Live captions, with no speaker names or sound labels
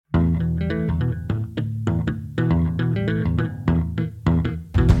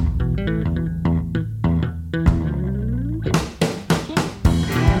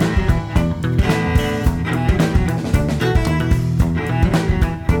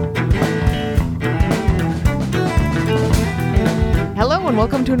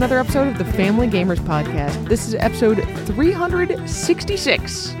welcome to another episode of the Family Gamers Podcast. This is episode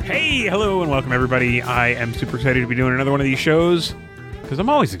 366. Hey, hello, and welcome, everybody. I am super excited to be doing another one of these shows, because I'm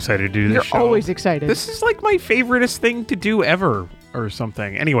always excited to do this show. You're always excited. This is like my favoriteest thing to do ever, or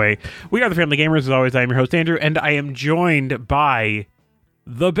something. Anyway, we are the Family Gamers. As always, I am your host, Andrew, and I am joined by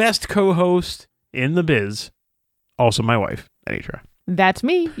the best co-host in the biz, also my wife, Anitra. That's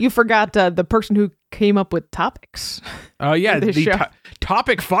me. You forgot the person who came up with topics. Yeah, the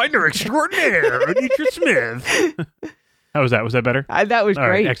topic finder extraordinaire, Anitra Smith. How was that? Was that better? That was All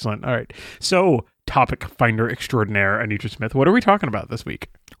great. Right, excellent. All right. So, topic finder extraordinaire, Anitra Smith. What are we talking about this week?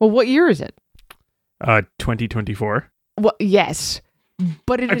 Well, what year is it? 2024. Well, yes.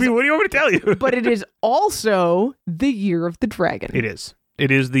 But what do you want me to tell you? But it is also the Year of the Dragon. It is.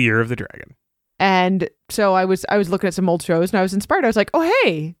 It is the Year of the Dragon. And so I was looking at some old shows and I was inspired. I was like, oh,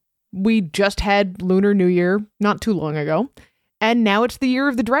 hey, we just had Lunar New Year not too long ago. And now it's the Year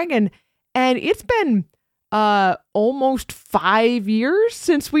of the Dragon. And it's been almost 5 years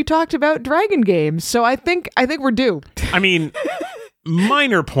since we talked about dragon games. So I think we're due. I mean,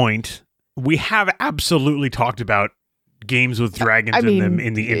 minor point, we have absolutely talked about games with dragons in them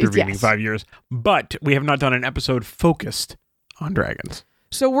in the intervening 5 years, but we have not done an episode focused on dragons.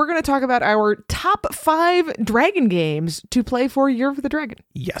 So we're going to talk about our top 5 dragon games to play for Year of the Dragon.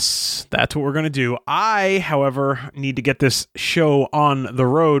 Yes, that's what we're going to do. I, however, need to get this show on the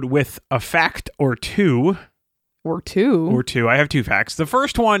road with a fact or two. Or two. I have 2 facts. The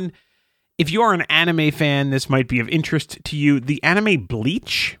first one, if you are an anime fan, this might be of interest to you. The anime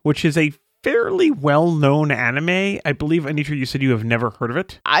Bleach, which is a fairly well-known anime. I believe, Anitra, you said you have never heard of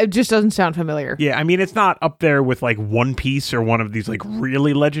it? It just doesn't sound familiar. Yeah, I mean, it's not up there with like One Piece or one of these like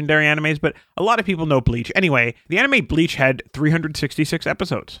really legendary animes, but a lot of people know Bleach. Anyway, the anime Bleach had 366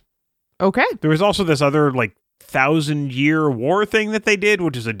 episodes. Okay. There was also this other like 1,000-year war thing that they did,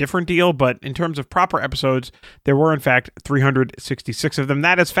 which is a different deal, but in terms of proper episodes, there were in fact 366 of them.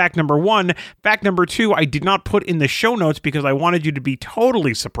 That is fact number 1. Fact number 2, I did not put in the show notes because I wanted you to be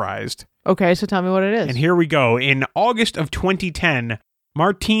totally surprised. Okay, so tell me what it is. And here we go. In August of 2010,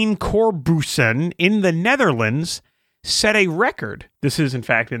 Martijn Corbussen in the Netherlands set a record. This is in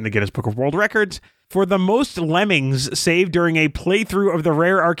fact in the Guinness Book of World Records for the most lemmings saved during a playthrough of the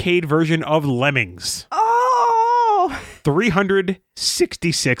rare arcade version of Lemmings. Oh!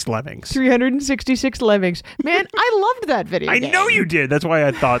 366 lemmings. 366 lemmings. Man, I loved that video game. I know you did. That's why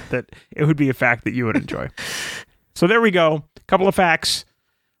I thought that it would be a fact that you would enjoy. So there we go. A couple of facts.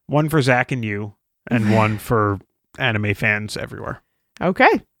 One for Zach and you, and one for anime fans everywhere.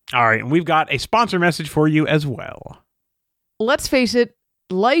 Okay. All right, and we've got a sponsor message for you as well. Let's face it,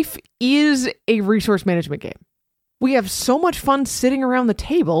 life is a resource management game. We have so much fun sitting around the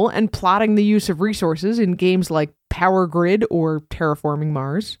table and plotting the use of resources in games like Power Grid or Terraforming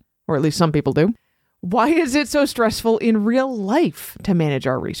Mars, or at least some people do. Why is it so stressful in real life to manage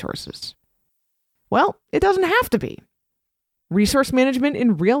our resources? Well, it doesn't have to be. Resource management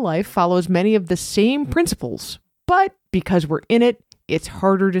in real life follows many of the same principles, but because we're in it, it's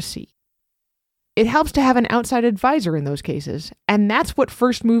harder to see. It helps to have an outside advisor in those cases, and that's what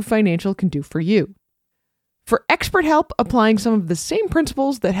First Move Financial can do for you. For expert help applying some of the same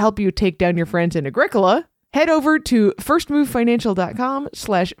principles that help you take down your friends in Agricola, head over to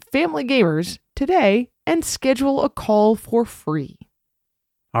firstmovefinancial.com/familygamers today and schedule a call for free.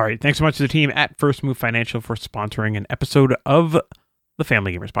 All right, thanks so much to the team at First Move Financial for sponsoring an episode of the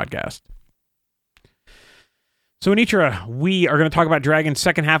Family Gamers Podcast. So, Anitra, we are going to talk about Dragons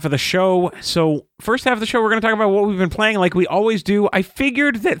second half of the show. So, first half of the show, we're going to talk about what we've been playing like we always do. I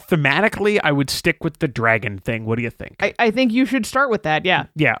figured that thematically, I would stick with the dragon thing. What do you think? I think you should start with that, yeah.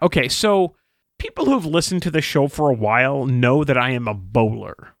 Yeah, okay. So, people who've listened to the show for a while know that I am a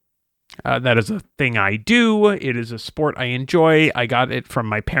bowler. That is a thing I do. It is a sport I enjoy. I got it from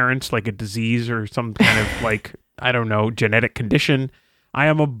my parents, like a disease or some kind of like, I don't know, genetic condition. I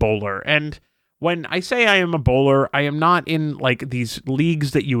am a bowler. And when I say I am a bowler, I am not in like these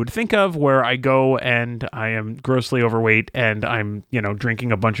leagues that you would think of where I go and I am grossly overweight and I'm,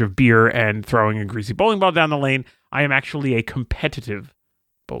 drinking a bunch of beer and throwing a greasy bowling ball down the lane. I am actually a competitive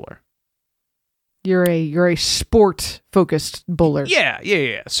bowler. You're a sport-focused bowler.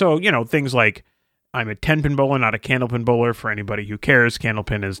 Yeah. So, things like I'm a 10-pin bowler, not a candlepin bowler. For anybody who cares,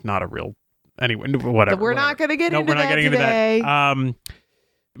 candlepin is not a real... Anyway, whatever. We're not going to get into that today. No, we're not getting into that.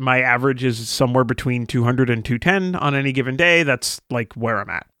 My average is somewhere between 200 and 210 on any given day. That's like where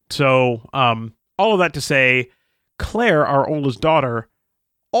I'm at. So, all of that to say, Claire, our oldest daughter,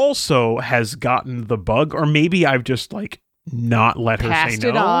 also has gotten the bug, or maybe I've just like not let her Passed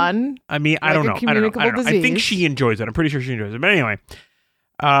say no. It on. I mean, I don't know. Disease. I think she enjoys it. I'm pretty sure she enjoys it. But anyway,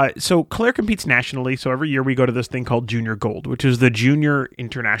 So Claire competes nationally. So every year we go to this thing called Junior Gold, which is the junior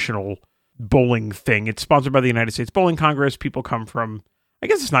international bowling thing. It's sponsored by the United States Bowling Congress. People come from, I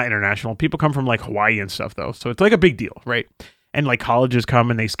guess it's not international. People come from like Hawaii and stuff though. So it's like a big deal, right? And like colleges come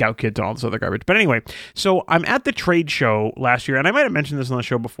and they scout kids and all this other garbage. But anyway, so I'm at the trade show last year, and I might have mentioned this on the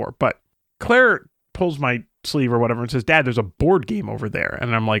show before, but Claire pulls my sleeve or whatever and says, Dad, there's a board game over there.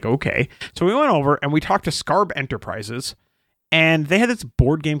 And I'm like, okay. So we went over and we talked to Scarb Enterprises, and they had this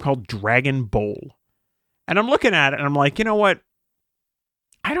board game called Dragon Bowl. And I'm looking at it and I'm like, you know what?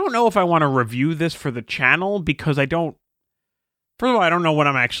 I don't know if I want to review this for the channel because first of all, I don't know when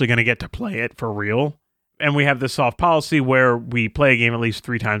I'm actually going to get to play it for real. And we have this soft policy where we play a game at least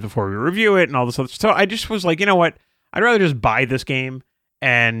 3 times before we review it and all this other stuff. So I just was like, you know what? I'd rather just buy this game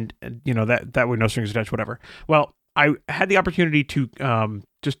and, you know, that way no strings attached, whatever. Well, I had the opportunity to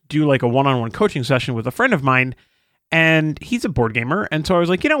just do like a one-on-one coaching session with a friend of mine, and he's a board gamer. And so I was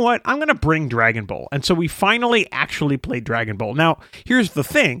like, you know what? I'm going to bring Dragon Bowl. And so we finally actually played Dragon Bowl. Now, here's the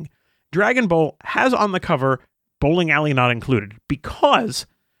thing. Dragon Bowl has on the cover bowling alley not included, because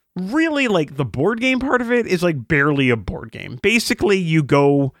really like the board game part of it is like barely a board game. Basically, you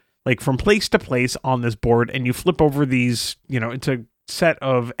go like from place to place on this board and you flip over these, you know, it's a set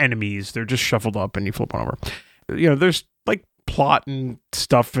of enemies. They're just shuffled up and you flip one over. You know, there's like plot and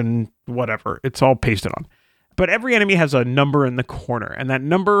stuff and whatever. It's all pasted on. But every enemy has a number in the corner, and that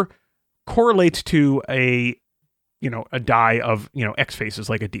number correlates to a die of, you know, X faces,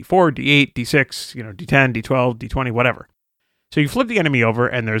 like a D4, D8, D6, you know, D10, D12, D20, whatever. So you flip the enemy over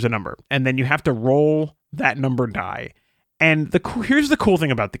and there's a number, and then you have to roll that number die. And here's the cool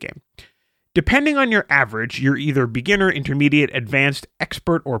thing about the game. Depending on your average, you're either beginner, intermediate, advanced,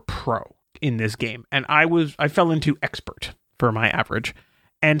 expert, or pro in this game. And I fell into expert for my average.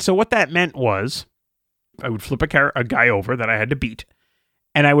 And so what that meant was I would flip a guy over that I had to beat,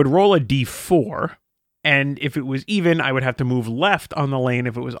 and I would roll a D4. And if it was even, I would have to move left on the lane.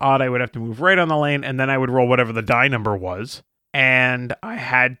 If it was odd, I would have to move right on the lane, and then I would roll whatever the die number was. And I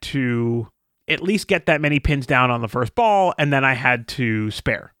had to at least get that many pins down on the first ball, and then I had to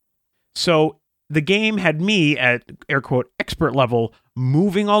spare. So the game had me at air quote expert level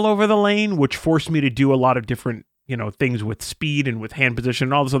moving all over the lane, which forced me to do a lot of different, you know, things with speed and with hand position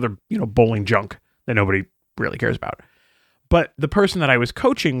and all this other, you know, bowling junk that nobody really cares about. But the person that I was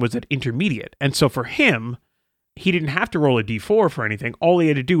coaching was at intermediate. And so for him, he didn't have to roll a D4 for anything. All he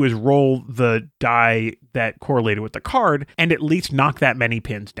had to do was roll the die that correlated with the card and at least knock that many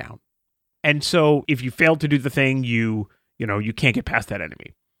pins down. And so if you failed to do the thing, you can't get past that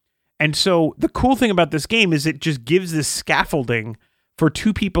enemy. And so the cool thing about this game is it just gives this scaffolding for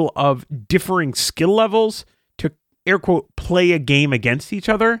two people of differing skill levels to, air quote, play a game against each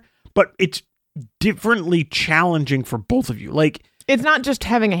other. But it's differently challenging for both of you. Like, it's not just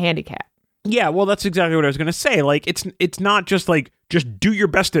having a handicap. Yeah, well, that's exactly what I was going to say. Like, it's not just like, just do your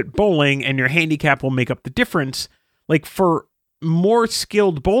best at bowling and your handicap will make up the difference. Like, for more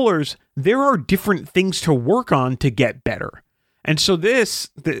skilled bowlers, there are different things to work on to get better. And so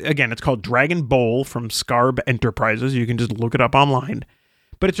again, it's called Dragon Bowl from Scarb Enterprises. You can just look it up online.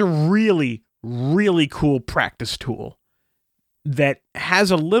 But it's a really, really cool practice tool that has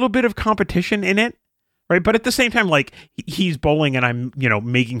a little bit of competition in it, right? But at the same time, like, he's bowling and I'm, you know,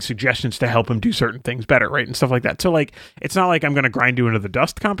 making suggestions to help him do certain things better, right? And stuff like that. So, like, it's not like I'm going to grind you into the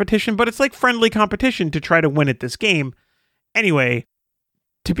dust competition, but it's like friendly competition to try to win at this game. Anyway,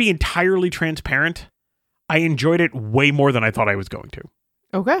 to be entirely transparent, I enjoyed it way more than I thought I was going to.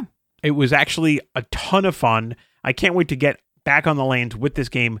 Okay. It was actually a ton of fun. I can't wait to get back on the lanes with this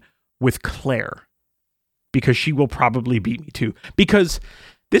game with Claire, because she will probably beat me too. Because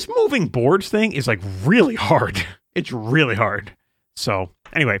this moving boards thing is like really hard. It's really hard. So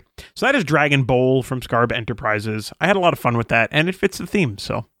anyway, so that is Dragon Bowl from Scarb Enterprises. I had a lot of fun with that, and it fits the theme.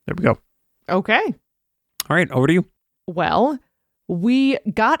 So there we go. Okay. All right, over to you. Well, we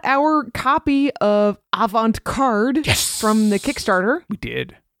got our copy of Avant-Card from the Kickstarter. We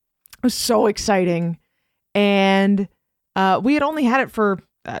did. It was so exciting. And we had only had it for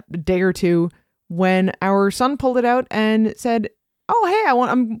a day or two when our son pulled it out and said, "Oh, hey, I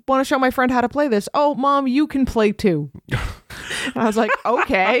want to show my friend how to play this. Oh, Mom, you can play too." I was like,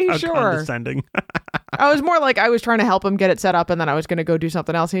 okay, sure. Condescending. I was more like, I was trying to help him get it set up, and then I was going to go do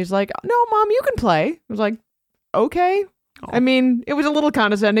something else. And he's like, "No, Mom, you can play." I was like, okay. Oh. I mean, it was a little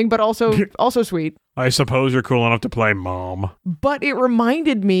condescending, but also sweet. I suppose you're cool enough to play, Mom. But it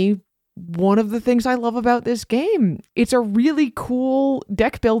reminded me one of the things I love about this game. It's a really cool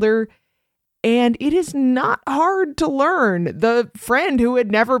deck builder, and it is not hard to learn. The friend who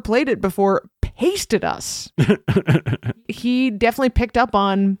had never played it before tasted us. He definitely picked up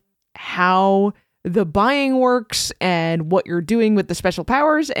on how the buying works and what you're doing with the special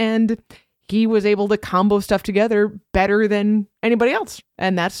powers, and he was able to combo stuff together better than anybody else.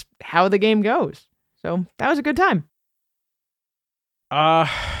 And that's how the game goes. So that was a good time.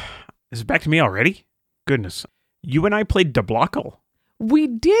 Is it back to me already? Goodness. You and I played Deblockle. We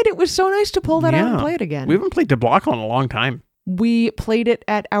did. It was so nice to pull that out and Yeah. play it again. We haven't played Deblockle in a long time. We played it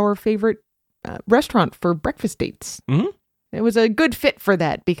at our favorite restaurant for breakfast dates. Mm-hmm. It was a good fit for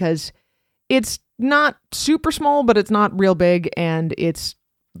that because it's not super small, but it's not real big, and it's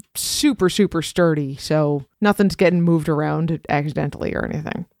super, super sturdy. So nothing's getting moved around accidentally or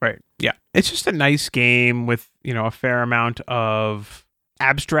anything. Right. Yeah. It's just a nice game with, a fair amount of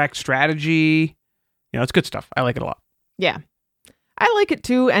abstract strategy. It's good stuff. I like it a lot. Yeah. I like it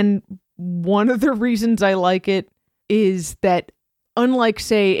too. And one of the reasons I like it is that unlike,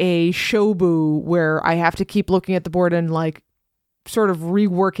 say, a Shobu where I have to keep looking at the board and like sort of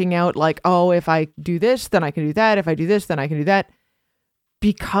reworking out like, oh, if I do this, then I can do that. If I do this, then I can do that.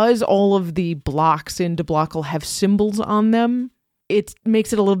 Because all of the blocks in Deblockle have symbols on them, it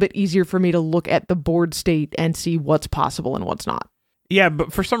makes it a little bit easier for me to look at the board state and see what's possible and what's not. Yeah,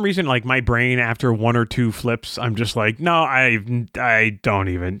 but for some reason, like my brain after one or two flips, I'm just like, no, I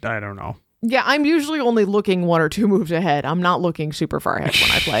don't know. Yeah, I'm usually only looking one or two moves ahead. I'm not looking super far ahead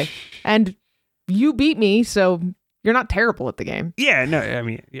when I play. And you beat me, so you're not terrible at the game. Yeah, no, I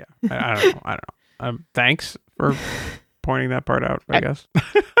mean, yeah, I don't know. Thanks for pointing that part out, I guess.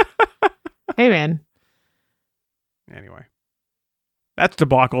 Hey, man. Anyway, that's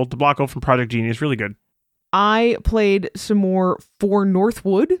Deblockle. Deblockle from Project Genius, really good. I played some more For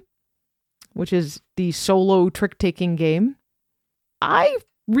Northwood, which is the solo trick-taking game. I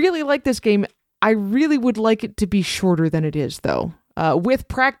really like this game. I really would like it to be shorter than it is, though. With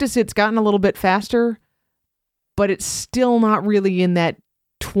practice, it's gotten a little bit faster, but it's still not really in that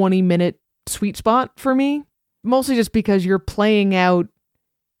 20-minute sweet spot for me. Mostly just because you're playing out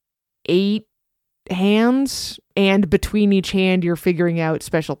 8 hands, and between each hand, you're figuring out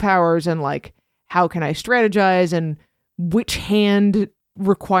special powers and like, how can I strategize and which hand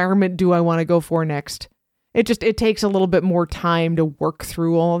requirement do I want to go for next? It takes a little bit more time to work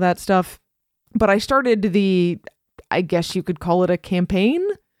through all of that stuff. But I started I guess you could call it a campaign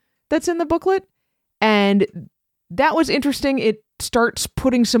that's in the booklet. And that was interesting. It starts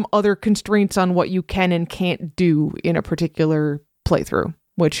putting some other constraints on what you can and can't do in a particular playthrough,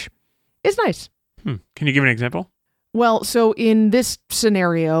 which is nice. Can you give an example? Well, so in this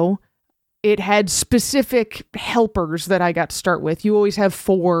scenario, it had specific helpers that I got to start with. You always have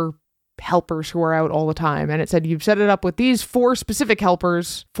 4 helpers who are out all the time. And it said you've set it up with these 4 specific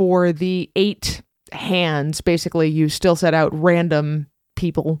helpers for the 8 hands. Basically, you still set out random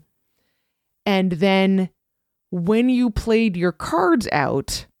people. And then when you played your cards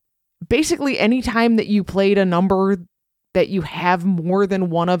out, basically any time that you played a number that you have more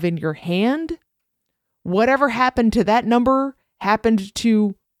than one of in your hand, whatever happened to that number happened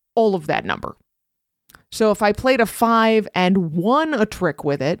to all of that number. So if I played a 5 and won a trick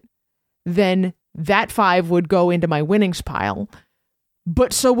with it, then that 5 would go into my winnings pile,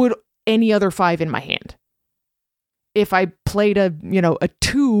 but so would any other 5 in my hand. If I played a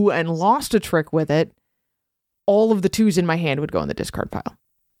 2 and lost a trick with it, all of the 2s in my hand would go in the discard pile.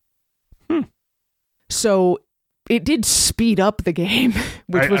 So it did speed up the game,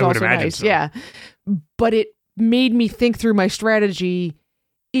 which was also nice. So. Yeah. But it made me think through my strategy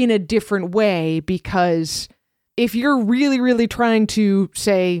in a different way, because if you're really, really trying to,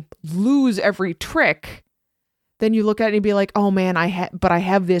 say, lose every trick, then you look at it and be like, oh man, I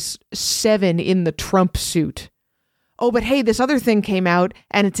have this 7 in the trump suit. Oh, but hey, this other thing came out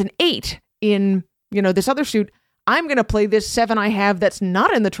and it's an 8 in, this other suit. I'm going to play this 7 I have that's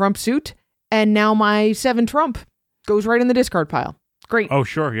not in the trump suit, and now my 7 trump goes right in the discard pile. Great. Oh,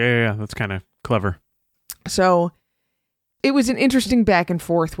 sure. Yeah. That's kind of clever. So it was an interesting back and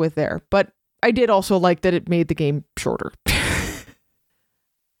forth with there, but I did also like that it made the game shorter.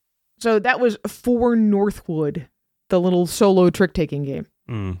 So that was For Northwood, the little solo trick-taking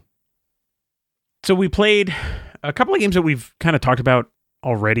game. So we played a couple of games that we've kind of talked about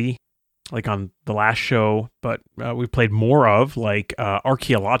already, like on the last show, but we played more of, like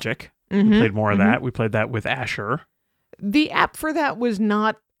Archaeologic. We played more of that. We played that with Asher. The app for that was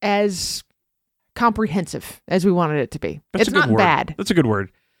not as comprehensive as we wanted it to be. It's not bad. That's a good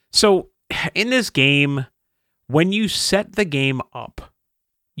word. So in this game, when you set the game up,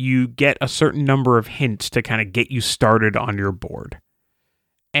 you get a certain number of hints to kind of get you started on your board.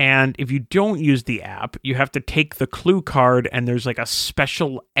 And if you don't use the app, you have to take the clue card and there's like a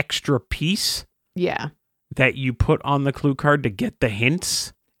special extra piece Yeah. that you put on the clue card to get the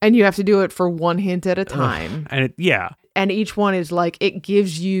hints. And you have to do it for one hint at a time. And And each one is like, it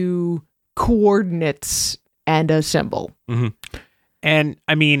gives you coordinates and a symbol. Mm-hmm. And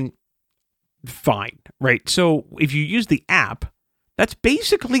I mean, fine, right? So if you use the app, that's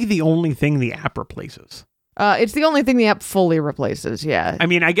basically the only thing the app replaces. It's the only thing the app fully replaces, yeah. I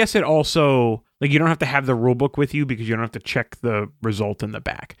mean, I guess it also, like, you don't have to have the rule book with you because you don't have to check the result in the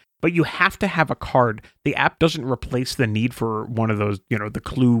back. But you have to have a card. The app doesn't replace the need for one of those, the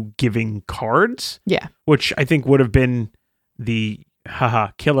clue-giving cards. Yeah. Which I think would have been the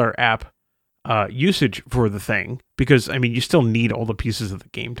killer app usage for the thing. Because, I mean, you still need all the pieces of the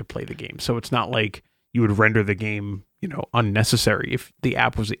game to play the game. So it's not like you would render the game, unnecessary if the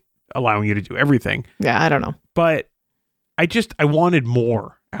app was allowing you to do everything. Yeah, I don't know. But I wanted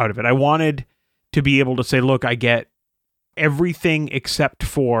more out of it. I wanted to be able to say, look, I get everything except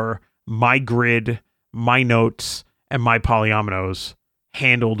for my grid, my notes, and my polyominoes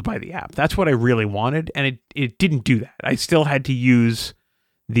handled by the app. That's what I really wanted, and it didn't do that. I still had to use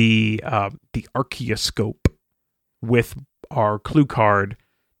the Archaeoscope with our clue card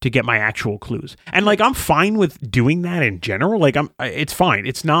to get my actual clues. And like, I'm fine with doing that in general. Like, it's fine.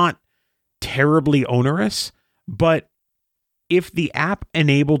 It's not terribly onerous, but if the app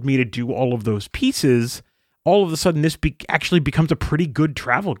enabled me to do all of those pieces, all of a sudden this actually becomes a pretty good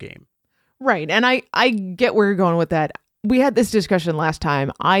travel game. Right. And I get where you're going with that. We had this discussion last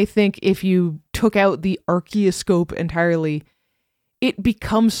time. I think if you took out the Archaeoscope entirely, it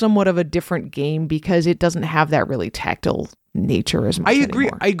becomes somewhat of a different game because it doesn't have that really tactile nature as much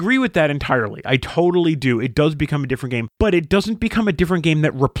anymore. I agree with that entirely. I totally do. It does become a different game, but it doesn't become a different game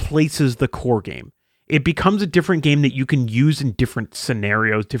that replaces the core game. It becomes a different game that you can use in different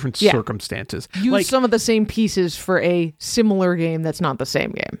scenarios, different circumstances. Use some of the same pieces for a similar game that's not the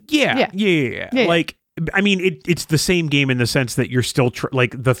same game. Yeah. Like, I mean, it's the same game in the sense that you're still,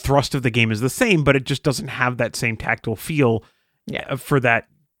 like, the thrust of the game is the same, but it just doesn't have that same tactile feel for that,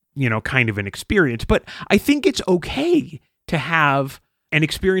 kind of an experience. But I think it's okay to have an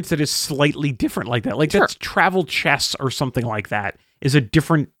experience that is slightly different like that. Like, that's travel chess or something like that is a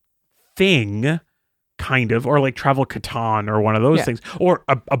different thing, kind of, or like Travel Catan or one of those things. Or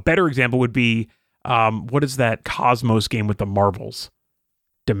a better example would be, what is that Cosmos game with the marbles?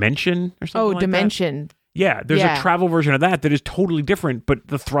 Dimension or something like Dimension. That? Yeah, there's a travel version of that is totally different, but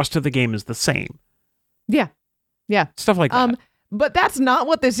the thrust of the game is the same. Yeah. Yeah. Stuff like that. But that's not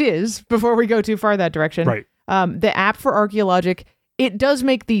what this is, before we go too far that direction. Right. The app for Archaeologic, it does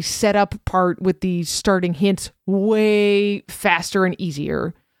make the setup part with the starting hints way faster and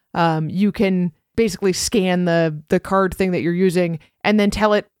easier. You can basically scan the card thing that you're using and then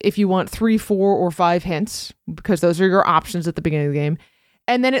tell it if you want 3, 4, or 5 hints, because those are your options at the beginning of the game.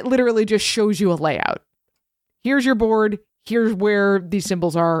 And then it literally just shows you a layout. Here's your board. Here's where these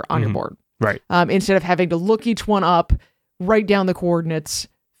symbols are on your board. Right. Instead of having to look each one up, write down the coordinates,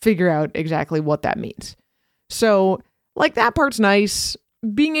 figure out exactly what that means. So, like, that part's nice.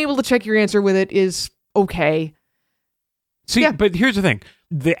 Being able to check your answer with it is okay. See, but here's the thing.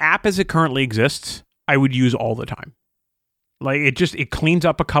 The app as it currently exists, I would use all the time. Like, it cleans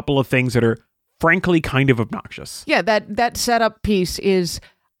up a couple of things that are frankly kind of obnoxious. Yeah, that setup piece is,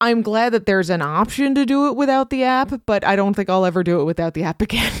 I'm glad that there's an option to do it without the app, but I don't think I'll ever do it without the app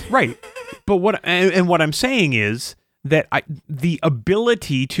again. Right. But what I'm saying is that the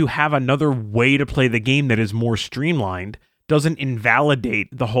ability to have another way to play the game that is more streamlined doesn't invalidate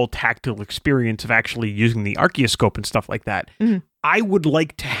the whole tactile experience of actually using the Archaeoscope and stuff like that. Mm-hmm. I would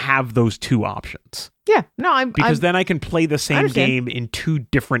like to have those two options. Yeah, no, because then I can play the same game in 2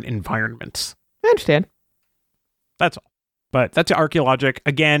 different environments. I understand. That's all. But that's Archaeologic.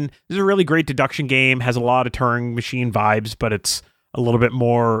 Again, this is a really great deduction game. Has a lot of Turing machine vibes, but it's a little bit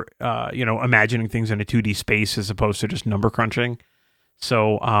more, imagining things in a 2D space as opposed to just number crunching.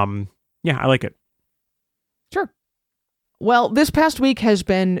 So, I like it. Sure. Well, this past week has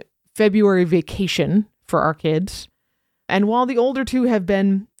been February vacation for our kids. And while the older two have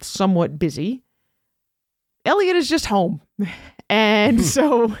been somewhat busy, Elliot is just home. And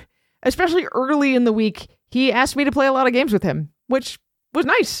so, especially early in the week, he asked me to play a lot of games with him, which was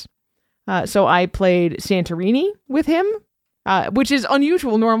nice. So I played Santorini with him, which is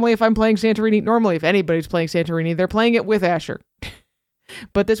unusual. Normally, if I'm playing Santorini, if anybody's playing Santorini, they're playing it with Asher.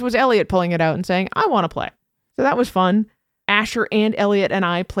 But this was Elliot pulling it out and saying, I want to play. So that was fun. Asher and Elliot and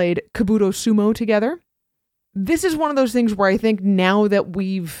I played Kabuto Sumo together. This is one of those things where I think now that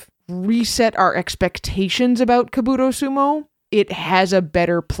we've reset our expectations about Kabuto Sumo, it has a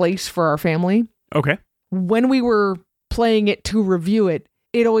better place for our family. Okay. When we were playing it to review it,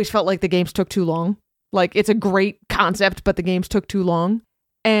 it always felt like the games took too long. Like, it's a great concept, but the games took too long.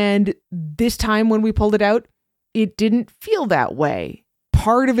 And this time when we pulled it out, it didn't feel that way.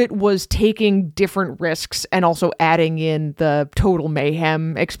 Part of it was taking different risks and also adding in the Total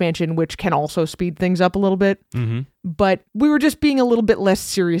Mayhem expansion, which can also speed things up a little bit. Mm-hmm. But we were just being a little bit less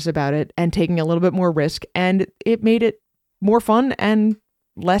serious about it and taking a little bit more risk, and it made it more fun and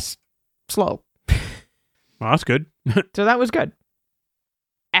less slow. Well, that's good. So that was good.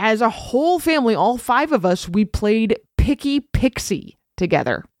 As a whole family, all 5 of us, we played Picky Pixie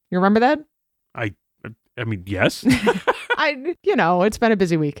together. You remember that? I mean, yes. It's been a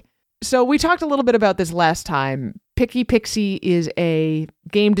busy week. So we talked a little bit about this last time. Picky Pixie is a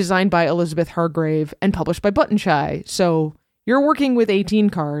game designed by Elizabeth Hargrave and published by Button Shy. So you're working with 18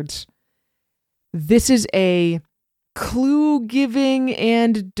 cards. This is a clue giving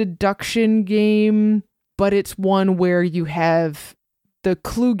and deduction game, but it's one where you have the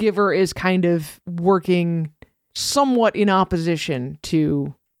clue giver is kind of working somewhat in opposition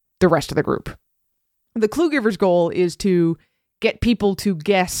to the rest of the group. The clue giver's goal is to get people to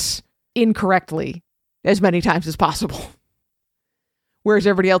guess incorrectly as many times as possible. Whereas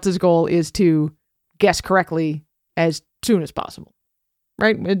everybody else's goal is to guess correctly as soon as possible.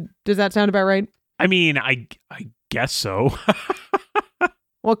 Right? Does that sound about right? I mean, I guess so.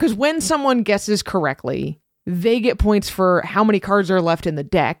 Well, because when someone guesses correctly, they get points for how many cards are left in the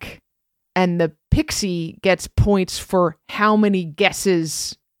deck, and the pixie gets points for how many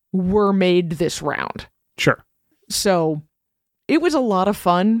guesses were made this round. Sure. So it was a lot of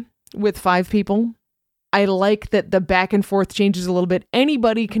fun with 5 people. I like that the back and forth changes a little bit.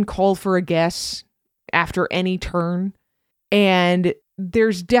 Anybody can call for a guess after any turn. And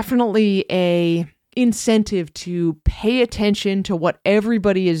there's definitely a incentive to pay attention to what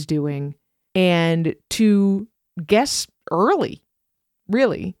everybody is doing and to guess early,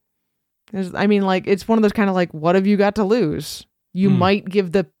 really. I mean, like, it's one of those kind of like, what have you got to lose? You might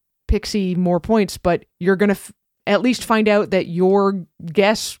give the pixie more points, but you're going to at least find out that your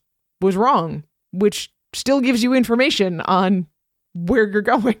guess was wrong, which still gives you information on where you're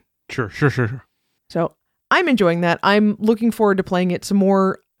going. Sure. So I'm enjoying that. I'm looking forward to playing it some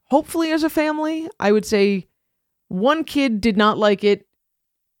more, hopefully as a family. I would say one kid did not like it,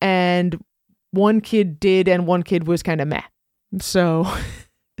 and one kid did, and one kid was kind of meh. So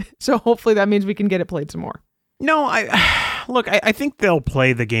hopefully that means we can get it played some more. No, I think they'll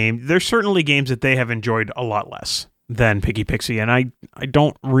play the game. There's certainly games that they have enjoyed a lot less than Picky Pixie, and I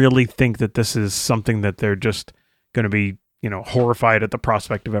don't really think that this is something that they're just going to be, horrified at the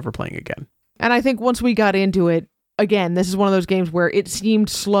prospect of ever playing again. And I think once we got into it, again, this is one of those games where it seemed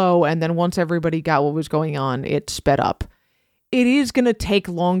slow, and then once everybody got what was going on, it sped up. It is going to take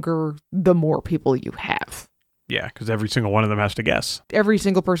longer the more people you have. Yeah, because every single one of them has to guess. Every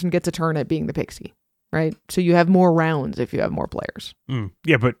single person gets a turn at being the pixie, right? So you have more rounds if you have more players.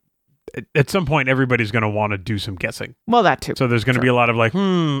 Yeah, but at some point, everybody's going to want to do some guessing. Well, that too. So there's going to be a lot of like,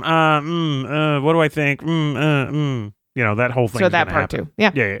 what do I think? That whole thing. So that part happen. too.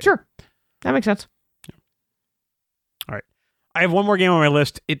 Yeah. Sure. That makes sense. Yeah. All right. I have one more game on my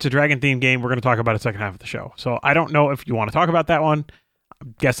list. It's a dragon-themed game. We're going to talk about it second half of the show. So I don't know if you want to talk about that one.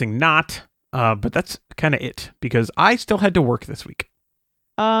 I'm guessing not. But that's kind of it, because I still had to work this week.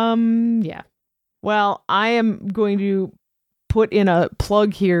 Yeah. Well, I am going to put in a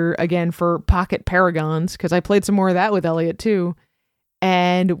plug here again for Pocket Paragons, because I played some more of that with Elliot too.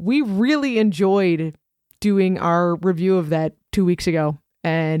 And we really enjoyed doing our review of that 2 weeks ago.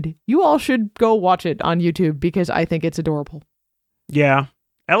 And you all should go watch it on YouTube, because I think it's adorable. Yeah.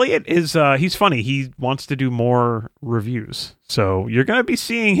 Elliot is, he's funny. He wants to do more reviews. So you're going to be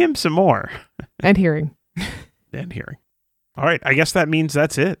seeing him some more. And hearing. All right. I guess that means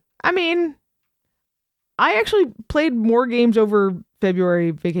that's it. I mean, I actually played more games over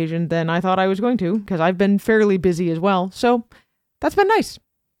February vacation than I thought I was going to, because I've been fairly busy as well. So that's been nice.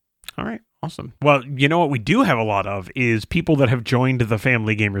 All right. Awesome. Well, you know what we do have a lot of is people that have joined the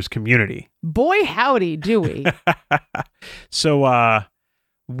Family Gamers community. Boy, howdy, do we. So,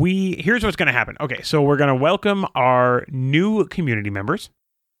 here's what's going to happen. Okay, so we're going to welcome our new community members.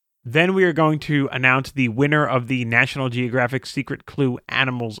 Then we are going to announce the winner of the National Geographic Secret Clue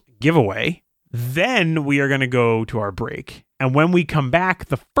Animals giveaway. Then we are going to go to our break. And when we come back,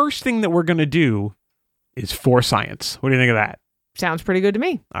 the first thing that we're going to do is For Science. What do you think of that? Sounds pretty good to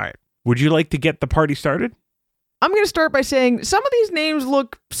me. All right. Would you like to get the party started? I'm going to start by saying some of these names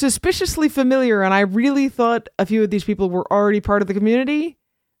look suspiciously familiar, and I really thought a few of these people were already part of the community.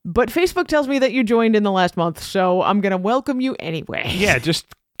 But Facebook tells me that you joined in the last month, so I'm going to welcome you anyway. Yeah, just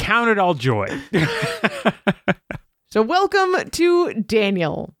count it all joy. So welcome to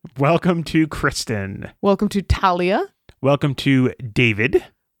Daniel. Welcome to Kristen. Welcome to Talia. Welcome to David.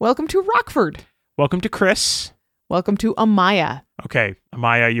 Welcome to Rockford. Welcome to Chris. Welcome to Amaya. Okay,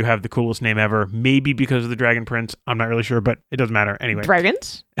 Amaya, you have the coolest name ever. Maybe because of the Dragon Prince. I'm not really sure, but it doesn't matter. Anyway.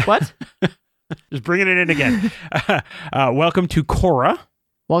 Dragons? What? Just bringing it in again. Welcome to Cora.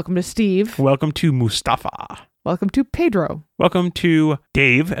 Welcome to Steve. Welcome to Mustafa. Welcome to Pedro. Welcome to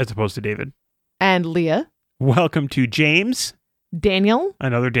Dave, as opposed to David. And Leah. Welcome to James. Daniel.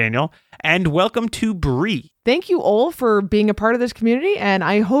 Another Daniel. And welcome to Bree. Thank you all for being a part of this community, and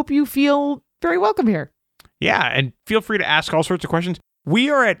I hope you feel very welcome here. Yeah, and feel free to ask all sorts of questions. We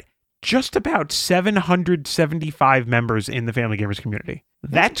are at just about 775 members in the Family Gamers community.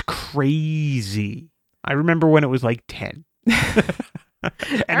 That's crazy. I remember when it was like 10.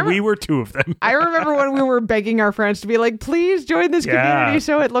 And we were 2 of them. I remember when we were begging our friends to be like, please join this community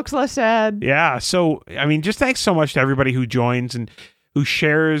so it looks less sad. Yeah. So, I mean, just thanks so much to everybody who joins and who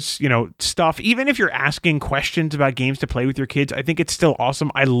shares, stuff. Even if you're asking questions about games to play with your kids, I think it's still awesome.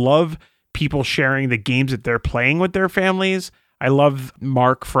 I love people sharing the games that they're playing with their families. I love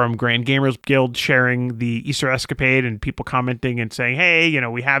Mark from Grand Gamers Guild sharing the Easter Escapade and people commenting and saying, hey,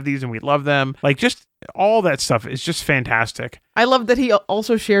 we have these and we love them. Like, just all that stuff is just fantastic. I love that he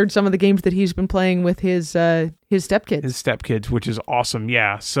also shared some of the games that he's been playing with his stepkids. His stepkids, which is awesome.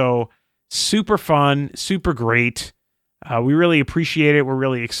 Yeah. So super fun, super great. We really appreciate it. We're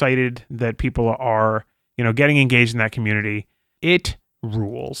really excited that people are, getting engaged in that community. It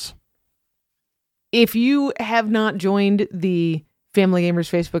rules. If you have not joined the Family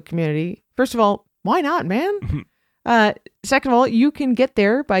Gamers Facebook community, first of all, why not, man? Second of all, you can get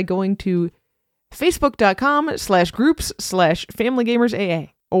there by going to facebook.com/groups/FamilyGamersAA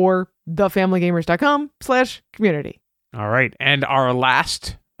or thefamilygamers.com/community. All right. And our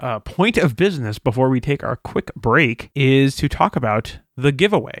last point of business before we take our quick break is to talk about the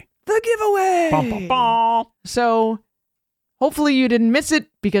giveaway. The giveaway! Bum, bum, bum. So hopefully you didn't miss it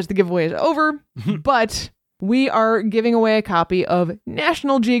because the giveaway is over, but we are giving away a copy of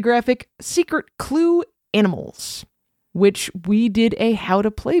National Geographic Secret Clue Animals, which we did a how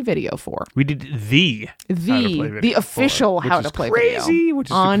to play video for. We did the official how to play video which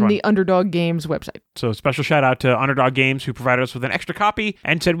is on the Underdog Games website. So special shout out to Underdog Games who provided us with an extra copy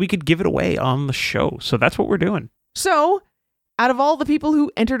and said we could give it away on the show. So that's what we're doing. So out of all the people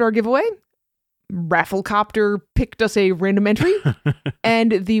who entered our giveaway, Rafflecopter picked us a random entry,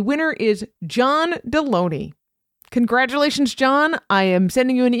 and the winner is John Deloney. Congratulations, John. I am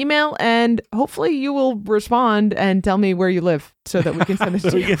sending you an email, and hopefully you will respond and tell me where you live so that we can send this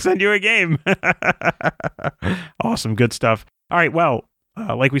to you. We can send you a game. Awesome. Good stuff. All right. Well,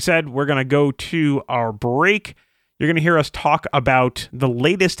 like we said, we're going to go to our break. You're going to hear us talk about the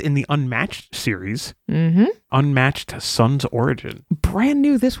latest in the Unmatched series. Mm-hmm. Unmatched Sun's Origin. Brand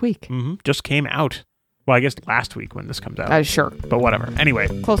new this week. Mm-hmm. Just came out. Well, I guess last week when this comes out. Sure. But whatever. Anyway.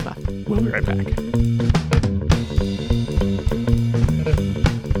 Close enough. We'll be right back.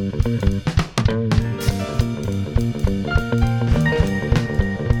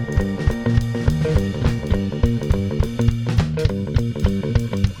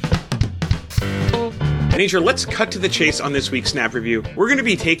 Nature, let's cut to the chase on this week's Snap Review. We're going to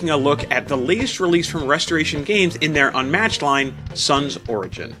be taking a look at the latest release from Restoration Games in their Unmatched line, Sun's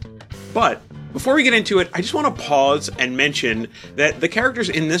Origin. But before we get into it, I just want to pause and mention that the characters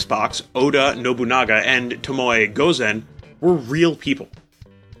in this box, Oda Nobunaga and Tomoe Gozen, were real people.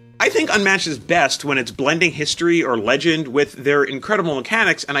 I think Unmatched is best when it's blending history or legend with their incredible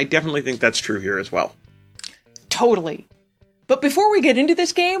mechanics, and I definitely think that's true here as well. Totally. But before we get into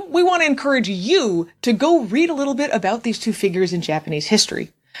this game, we want to encourage you to go read a little bit about these two figures in Japanese history.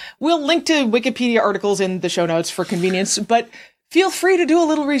 We'll link to Wikipedia articles in the show notes for convenience, but feel free to do a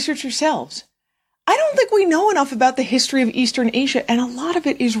little research yourselves. I don't think we know enough about the history of Eastern Asia, and a lot of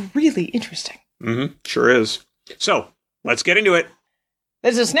it is really interesting. Mm-hmm, sure is. So, let's get into it.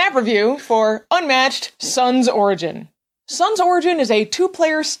 This is a Snap Review for Unmatched Sun's Origin. Sun's Origin is a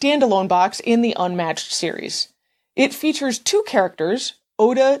 2-player standalone box in the Unmatched series. It features 2 characters,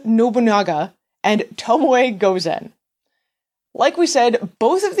 Oda Nobunaga and Tomoe Gozen. Like we said,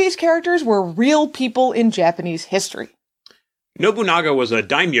 both of these characters were real people in Japanese history. Nobunaga was a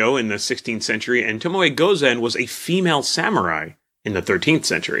daimyo in the 16th century, and Tomoe Gozen was a female samurai in the 13th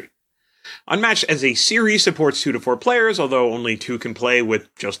century. Unmatched as a series supports 2 to 4 players, although only 2 can play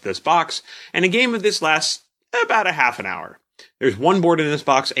with just this box, and a game of this lasts about a half an hour. There's 1 board in this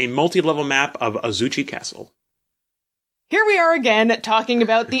box, a multi-level map of Azuchi Castle. Here we are again talking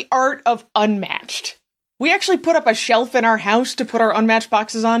about the art of Unmatched. We actually put up a shelf in our house to put our Unmatched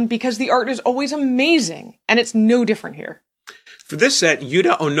boxes on because the art is always amazing, and it's no different here. For this set,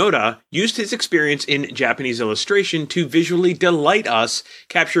 Yuta Onoda used his experience in Japanese illustration to visually delight us,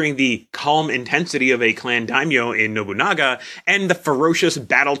 capturing the calm intensity of a clan daimyo in Nobunaga and the ferocious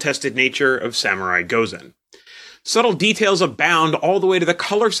battle-tested nature of Samurai Gozen. Subtle details abound all the way to the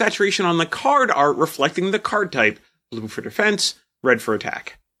color saturation on the card art reflecting the card type, blue for defense, red for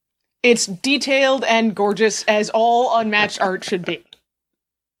attack. It's detailed and gorgeous as all Unmatched art should be.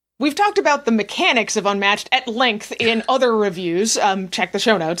 We've talked about the mechanics of Unmatched at length in other reviews. Check the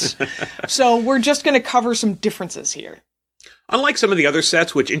show notes. So we're just going to cover some differences here. Unlike some of the other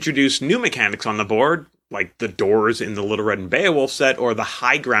sets which introduce new mechanics on the board, like the doors in the Little Red and Beowulf set or the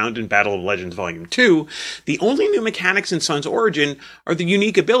high ground in Battle of Legends Volume 2, the only new mechanics in Sun's Origin are the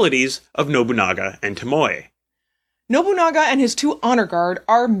unique abilities of Nobunaga and Tomoe. Nobunaga and his 2 Honor Guard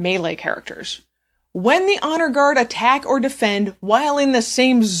are melee characters. When the Honor Guard attack or defend while in the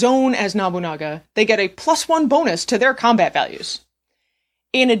same zone as Nobunaga, they get a +1 bonus to their combat values.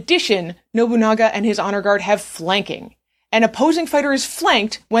 In addition, Nobunaga and his Honor Guard have flanking. An opposing fighter is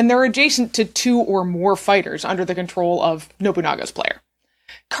flanked when they're adjacent to 2 or more fighters under the control of Nobunaga's player.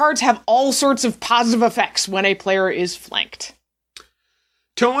 Cards have all sorts of positive effects when a player is flanked.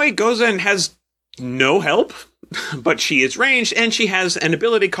 Tomoe Gozen has no help, but she is ranged, and she has an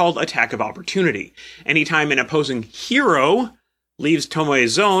ability called Attack of Opportunity. Anytime an opposing hero leaves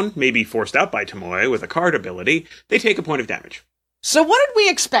Tomoe's zone, maybe forced out by Tomoe with a card ability, they take a point of damage. So what did we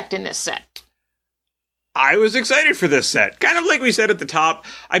expect in this set? I was excited for this set. Kind of like we said at the top,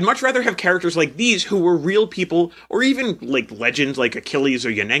 I'd much rather have characters like these who were real people, or even like legends like Achilles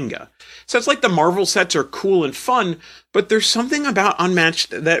or Yanenga. Sets like the Marvel sets are cool and fun, but there's something about Unmatched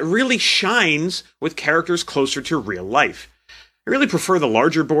that really shines with characters closer to real life. I really prefer the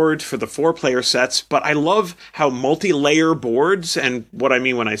larger boards for the 4-player sets, but I love how multi-layer boards, and what I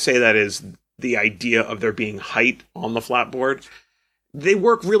mean when I say that is the idea of there being height on the flat board, they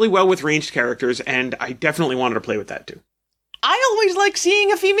work really well with ranged characters, and I definitely wanted to play with that too. I always like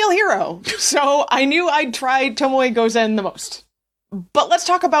seeing a female hero, so I knew I'd try Tomoe Gozen the most. But let's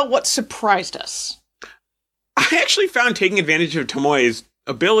talk about what surprised us. I actually found taking advantage of Tomoe's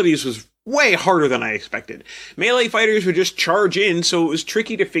abilities was way harder than I expected. Melee fighters would just charge in, so it was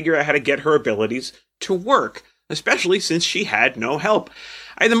tricky to figure out how to get her abilities to work, especially since she had no help.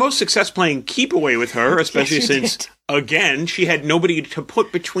 I had the most success playing Keep Away with her, especially Yes, since, again, she had nobody to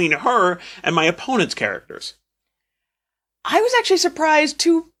put between her and my opponent's characters. I was actually surprised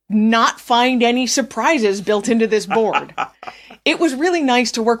to not find any surprises built into this board. It was really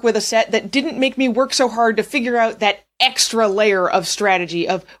nice to work with a set that didn't make me work so hard to figure out that extra layer of strategy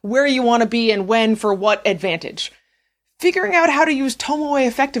of where you want to be and when for what advantage. Figuring out how to use Tomoe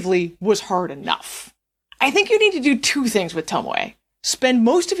effectively was hard enough. I think you need to do 2 things with Tomoe. Spend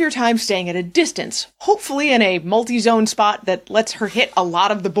most of your time staying at a distance, hopefully in a multi-zone spot that lets her hit a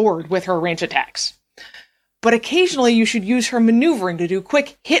lot of the board with her range attacks. But occasionally you should use her maneuvering to do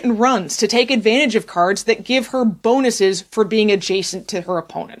quick hit and runs to take advantage of cards that give her bonuses for being adjacent to her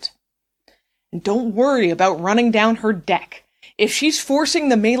opponent. And don't worry about running down her deck. If she's forcing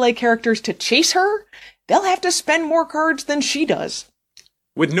the melee characters to chase her, they'll have to spend more cards than she does.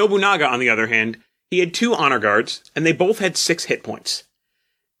 With Nobunaga, on the other hand, he had 2 honor guards, and they both had 6 hit points.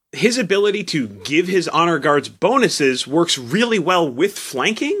 His ability to give his honor guards bonuses works really well with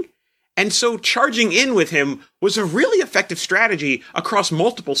flanking, and so charging in with him was a really effective strategy across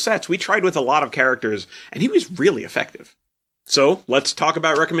multiple sets. We tried with a lot of characters, and he was really effective. So, let's talk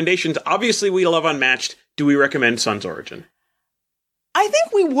about recommendations. Obviously, we love Unmatched. Do we recommend Sun's Origin? I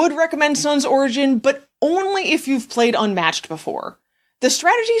think we would recommend Sun's Origin, but only if you've played Unmatched before. The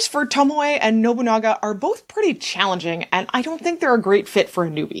strategies for Tomoe and Nobunaga are both pretty challenging, and I don't think they're a great fit for a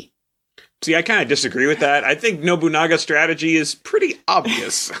newbie. See, I kind of disagree with that. I think Nobunaga's strategy is pretty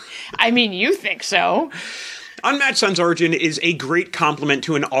obvious. I mean, you think so. Unmatched Sun's Origin is a great complement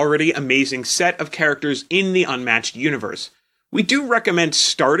to an already amazing set of characters in the Unmatched universe. We do recommend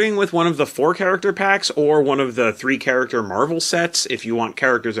starting with one of the 4-character packs or one of the 3-character Marvel sets if you want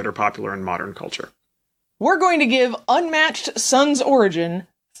characters that are popular in modern culture. We're going to give Unmatched Sun's Origin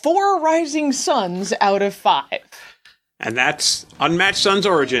 4 Rising Suns out of 5. And that's Unmatched Sun's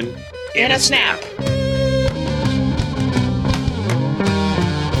Origin In a snap.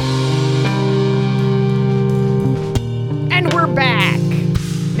 And we're back.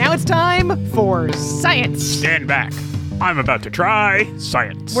 Now it's time for science. Stand back. I'm about to try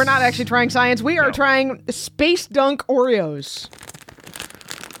science. We're not actually trying science. We are trying Space Dunk Oreos.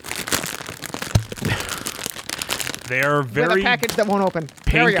 They are With very a package that won't open.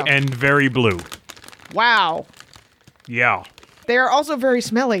 There we pink go. and very blue. Wow. Yeah. They are also very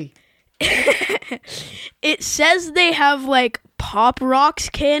smelly. It says they have like Pop Rocks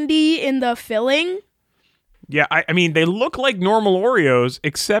candy in the filling. Yeah, I mean, they look like normal Oreos,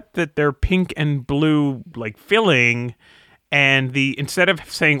 except that they're pink and blue, like, filling, and instead of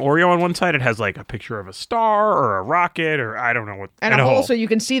saying Oreo on one side, it has, like, a picture of a star or a rocket or I don't know what. And a hole so you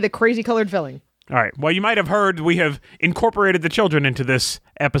can see the crazy colored filling. All right, well, you might have heard we have incorporated the children into this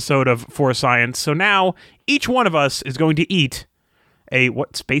episode of For Science, so now each one of us is going to eat a,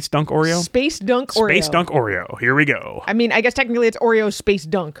 Space Dunk Oreo? Space Dunk Oreo. Space Dunk Oreo. Here we go. I mean, I guess technically it's Oreo Space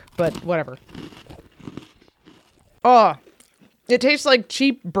Dunk, but whatever. Oh, it tastes like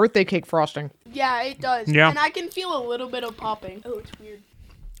cheap birthday cake frosting. Yeah, it does. Yeah. And I can feel a little bit of popping. Oh, it's weird.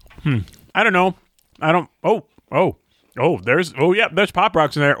 I don't know. There's Pop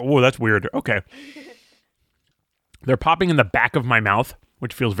Rocks in there. Oh, that's weird. Okay. They're popping in the back of my mouth,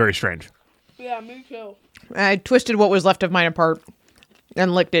 which feels very strange. Yeah, me too. I twisted what was left of mine apart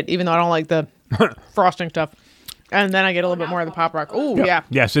and licked it, even though I don't like the frosting stuff. And then I get a little bit more of the Pop Rock. Oh, yeah.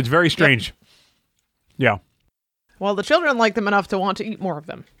 Yes, it's very strange. Yeah. Well, the children like them enough to want to eat more of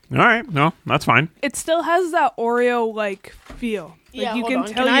them. All right. No, that's fine. It still has that Oreo-like feel. Like Yeah, you hold can on.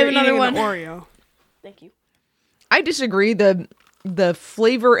 tell Can I you're have another eating one? an Oreo. Thank you. I disagree. The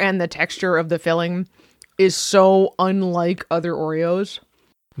flavor and the texture of the filling is so unlike other Oreos.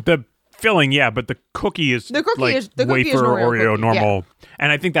 The filling, yeah, but the cookie is The cookie like is- the cookie is wafer an Oreo Oreo cookie, normal.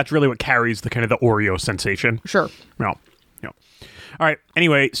 And I think that's really what carries the kind of the Oreo sensation. Sure. No. All right.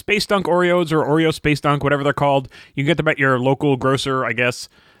 Anyway, Space Dunk Oreos or Oreo Space Dunk, whatever they're called, you can get them at your local grocer, I guess.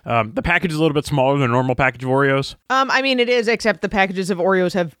 The package is a little bit smaller than a normal package of Oreos. I mean, it is, except the packages of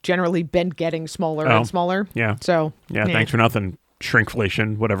Oreos have generally been getting smaller Oh, and smaller. yeah. So, Yeah, thanks for nothing.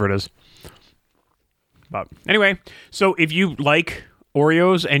 Shrinkflation, whatever it is. But anyway, so if you like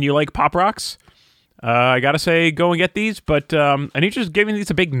Oreos and you like Pop Rocks, I gotta say, go and get these. But Anita's giving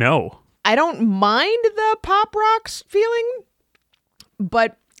these a big no. I don't mind the Pop Rocks feeling,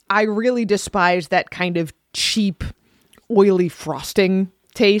 but I really despise that kind of cheap, oily frosting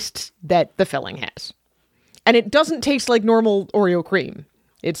taste that the filling has. And it doesn't taste like normal Oreo cream.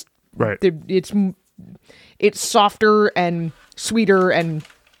 It's Right. It's softer and sweeter, and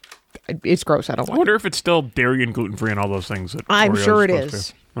it's gross. I don't I like it. wonder if it's still dairy and gluten free and all those things. That I'm Oreo's sure it supposed is.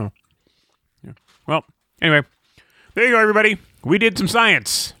 to. Oh. Yeah. Well, anyway, there you go, everybody. We did some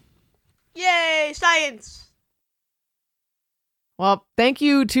science. Yay, science! Well, thank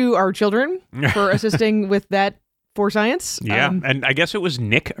you to our children for assisting with that for science. Yeah, and I guess it was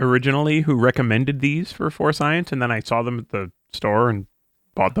Nick originally who recommended these for Science, and then I saw them at the store and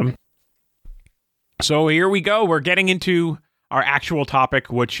bought them. So here we go. We're getting into our actual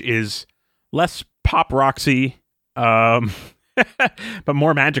topic, which is less pop roxy, but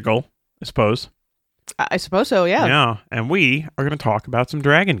more magical, I suppose. I suppose so, yeah. Yeah, and we are going to talk about some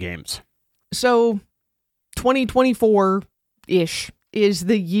dragon games. So 2024-ish is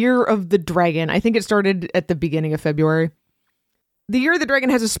the year of the dragon. I think it started at the beginning of February. The year of the dragon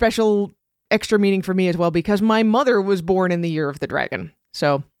has a special extra meaning for me as well because my mother was born in the year of the dragon.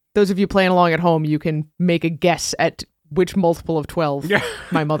 So those of you playing along at home, you can make a guess at which multiple of 12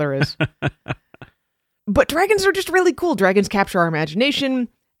 my mother is. But dragons are just really cool. Dragons capture our imagination.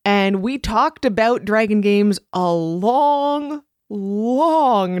 And we talked about dragon games a long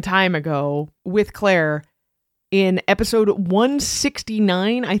time ago with Claire in episode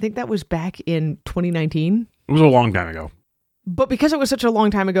 169. I think that was back in 2019. It was a long time ago. But because it was such a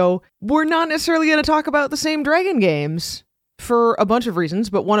long time ago, we're not necessarily going to talk about the same dragon games for a bunch of reasons.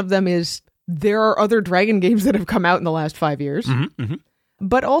 But one of them is there are other dragon games that have come out in the last 5 years. Mm-hmm, mm-hmm.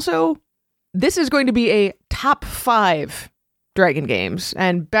 But also, this is going to be a top 5 dragon games.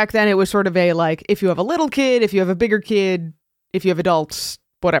 And back then it was sort of a like, if you have a little kid, if you have a bigger kid, if you have adults,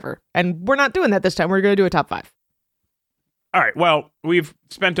 whatever. And we're not doing that this time. We're going to do a top 5. All right, well, we've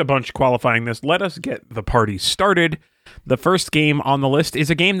spent a bunch qualifying this. Let us get the party started. The first game on the list is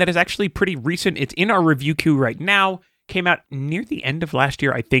a game that is actually pretty recent. It's in our review queue right now. Came out near the end of last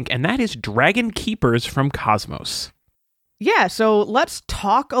year, I think, and that is Dragon Keepers from Cosmos. Yeah, so let's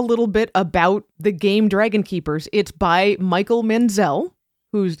talk a little bit about the game Dragon Keepers. It's by Michael Menzel,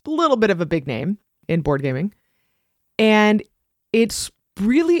 who's a little bit of a big name in board gaming. And it's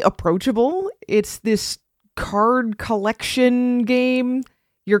really approachable. It's this card collection game.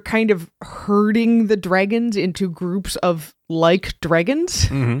 You're kind of herding the dragons into groups of like dragons.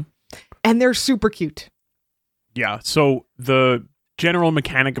 Mm-hmm. And they're super cute. Yeah, so the general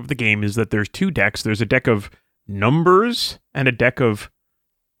mechanic of the game is that there's 2 decks. There's a deck of numbers and a deck of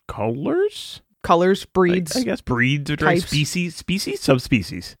colors? Colors, breeds. I guess breeds or types. species,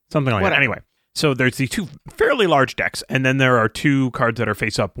 subspecies, something like Whatever. that. Anyway, So there's these two fairly large decks, and then there are two cards that are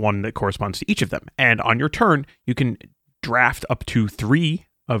face up, one that corresponds to each of them. And on your turn, you can draft up to 3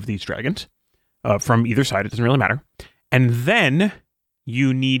 of these dragons from either side. It doesn't really matter. And then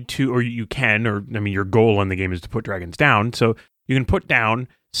you need to, or you can, or I mean, your goal in the game is to put dragons down. So you can put down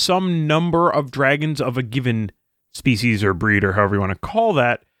some number of dragons of a given species or breed, or however you want to call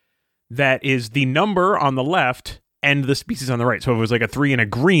that. That is the number on the left and the species on the right. So if it was like a 3 and a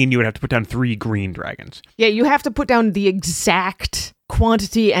green, you would have to put down 3 green dragons. Yeah, you have to put down the exact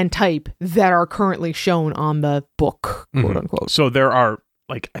quantity and type that are currently shown on the book, quote unquote. So there are,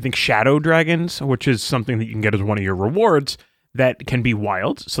 like, I think shadow dragons, which is something that you can get as one of your rewards that can be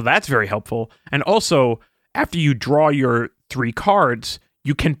wild. So that's very helpful. And also, after you draw your 3 cards,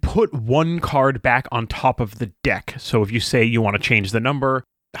 you can put 1 card back on top of the deck. So if you say you want to change the number,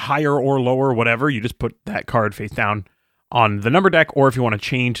 higher or lower, whatever, you just put that card face down on the number deck. Or if you want to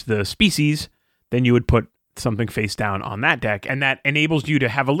change the species, then you would put something face down on that deck. And that enables you to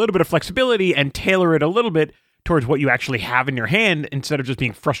have a little bit of flexibility and tailor it a little bit towards what you actually have in your hand instead of just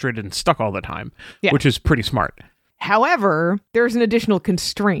being frustrated and stuck all the time, which is pretty smart. However, there's an additional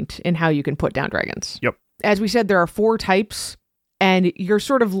constraint in how you can put down dragons. Yep. As we said, there are 4 types, and you're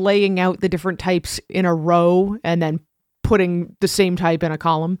sort of laying out the different types in a row and then putting the same type in a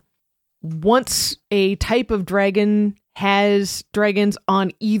column. Once a type of dragon has dragons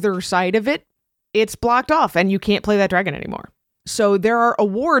on either side of it, it's blocked off and you can't play that dragon anymore. So there are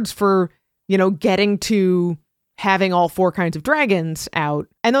awards for, getting to having all 4 kinds of dragons out.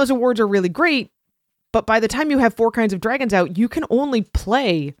 And those awards are really great. But by the time you have 4 kinds of dragons out, you can only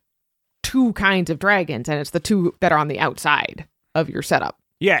play 2 kinds of dragons. And it's the 2 that are on the outside of your setup.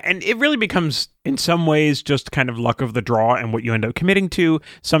 Yeah, and it really becomes, in some ways, just kind of luck of the draw and what you end up committing to.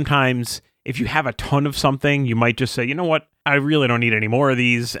 Sometimes, if you have a ton of something, you might just say, you know what, I really don't need any more of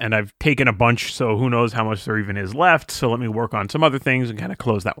these, and I've taken a bunch, so who knows how much there even is left, so let me work on some other things and kind of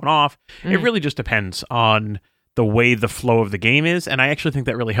close that one off. It really just depends on the way the flow of the game is, and I actually think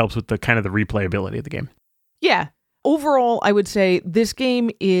that really helps with the kind of the replayability of the game. Yeah. Overall, I would say this game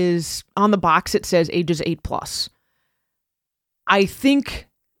is, on the box, it says ages 8+. I think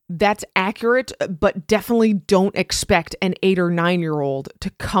that's accurate, but definitely don't expect an 8 or 9-year-old to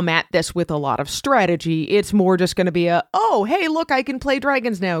come at this with a lot of strategy. It's more just going to be oh, hey, look, I can play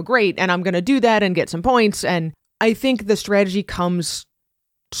dragons now. Great. And I'm going to do that and get some points. And I think the strategy comes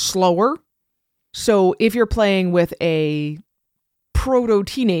slower. So if you're playing with a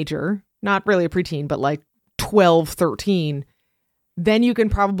proto-teenager, not really a preteen, but like 12, 13, then you can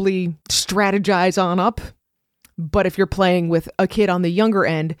probably strategize on up. But if you're playing with a kid on the younger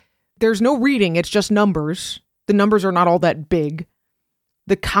end, there's no reading. It's just numbers. The numbers are not all that big.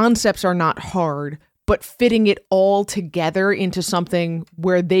 The concepts are not hard, but fitting it all together into something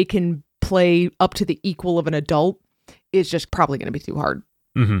where they can play up to the equal of an adult is just probably going to be too hard.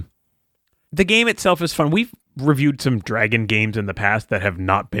 Mm-hmm. The game itself is fun. We've reviewed some dragon games in the past that have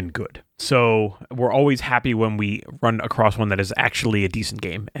not been good. So we're always happy when we run across one that is actually a decent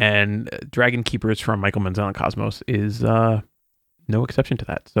game. And Dragon Keepers from Michael Menzel and Cosmos is no exception to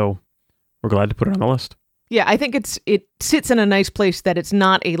that. So we're glad to put it on the list. Yeah, I think it sits in a nice place that it's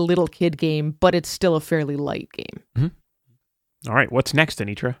not a little kid game, but it's still a fairly light game. Mm-hmm. All right, what's next,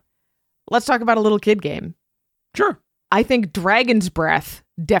 Anitra? Let's talk about a little kid game. Sure. I think Dragon's Breath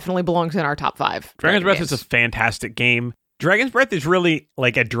definitely belongs in our top 5. Dragon's Breath games. is a fantastic game. Dragon's Breath is really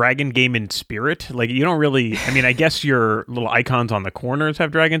like a dragon game in spirit. Like, you don't really, I mean, I guess your little icons on the corners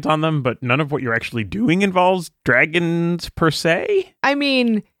have dragons on them, but none of what you're actually doing involves dragons per se. I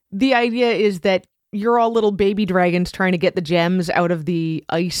mean, the idea is that you're all little baby dragons trying to get the gems out of the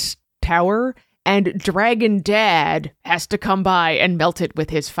ice tower, and Dragon Dad has to come by and melt it with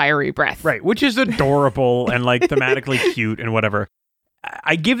his fiery breath. Right, which is adorable and like thematically cute and whatever.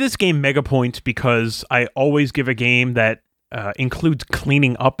 I give this game mega points because I always give a game that includes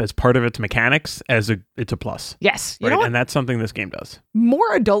cleaning up as part of its mechanics it's a plus. Yes. You right? know what? And that's something this game does.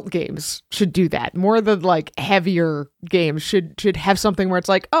 More adult games should do that. More of the like heavier games should have something where it's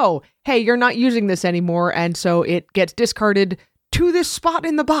like, oh, hey, you're not using this anymore, and so it gets discarded to this spot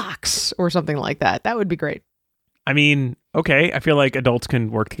in the box or something like that. That would be great. I mean, okay, I feel like adults can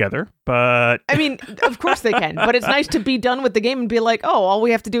work together, but... I mean, of course they can, but it's nice to be done with the game and be like, oh, all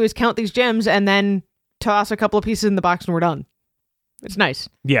we have to do is count these gems and then toss a couple of pieces in the box and we're done. It's nice.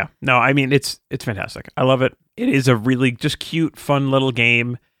 Yeah, no, I mean, it's fantastic. I love it. It is a really just cute, fun little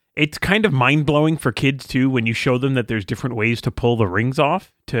game. It's kind of mind-blowing for kids, too, when you show them that there's different ways to pull the rings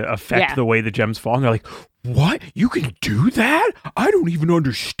off to affect the way the gems fall. And they're like, what? You can do that? I don't even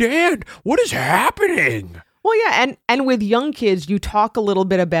understand. What is happening? Well, yeah, and with young kids, you talk a little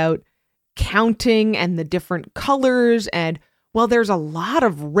bit about counting and the different colors. And well, there's a lot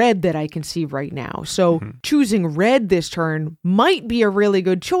of red that I can see right now. So choosing red this turn might be a really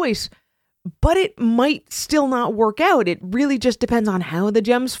good choice, but it might still not work out. It really just depends on how the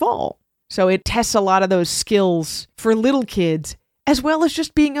gems fall. So it tests a lot of those skills for little kids, as well as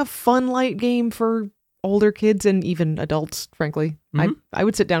just being a fun, light game for older kids and even adults, frankly. I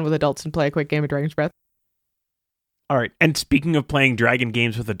would sit down with adults and play a quick game of Dragon's Breath. All right. And speaking of playing dragon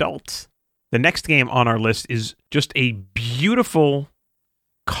games with adults, the next game on our list is just a beautiful,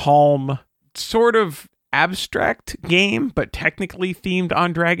 calm, sort of abstract game, but technically themed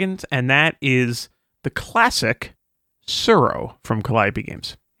on dragons, and that is the classic Tsuro from Calliope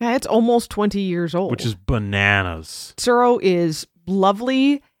Games. Yeah, it's almost 20 years old. Which is bananas. Tsuro is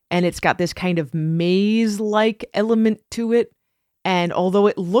lovely, and it's got this kind of maze-like element to it. And although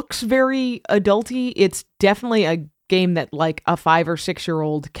it looks very adulty, it's definitely a game that like a 5 or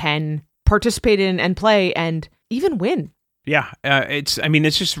 6-year-old can participate in and play and even win. Yeah, it's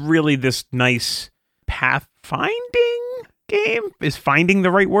just really this nice pathfinding game. Is finding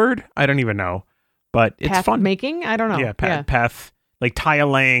the right word? I don't even know, but it's path fun. Making? I don't know. Yeah, path, like tile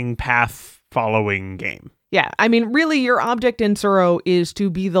laying, path following game. Yeah, I mean, really, your object in Tsuro is to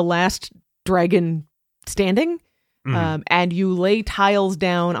be the last dragon standing, and you lay tiles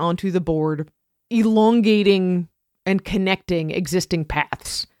down onto the board, elongating and connecting existing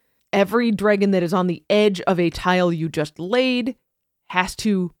paths. Every dragon that is on the edge of a tile you just laid has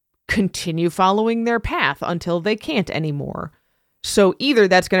to continue following their path until they can't anymore. So either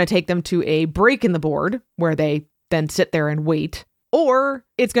that's going to take them to a break in the board, where they then sit there and wait, or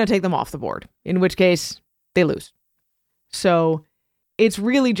it's going to take them off the board, in which case they lose. So it's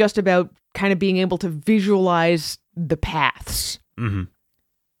really just about kind of being able to visualize the paths. And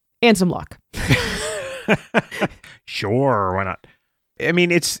some luck. Sure, why not? I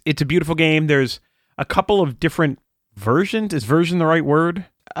mean, it's a beautiful game. There's a couple of different versions. Is version the right word?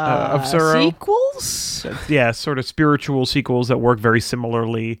 Of Tsuro? Sequels? Yeah, sort of spiritual sequels that work very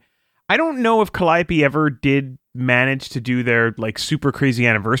similarly. I don't know if Calliope ever did manage to do their like super crazy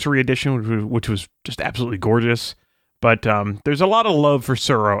anniversary edition, which was just absolutely gorgeous. But there's a lot of love for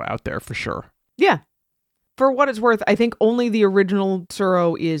Tsuro out there for sure. Yeah. For what it's worth, I think only the original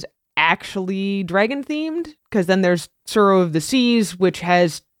Tsuro is actually dragon themed, because then there's Tsuro of the Seas, which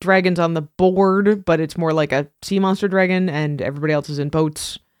has dragons on the board, but it's more like a sea monster dragon, and everybody else is in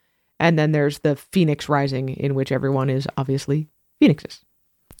boats. And then there's the Phoenix Rising, in which everyone is obviously phoenixes.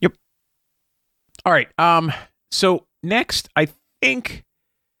 Yep. All right. So next, I think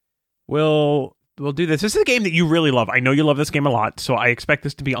we'll do this. This is a game that you really love. I know you love this game a lot, so I expect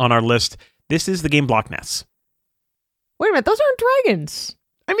this to be on our list. This is the game Block Ness. Wait a minute, those aren't dragons.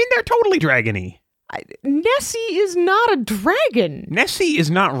 I mean, they're totally dragony. Nessie is not a dragon. Nessie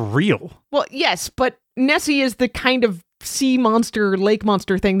is not real. Well, yes, but Nessie is the kind of sea monster, lake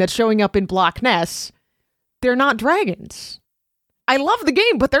monster thing that's showing up in Block Ness. They're not dragons. I love the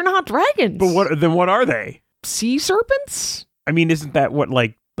game, but they're not dragons. But what are they? Sea serpents? I mean, isn't that what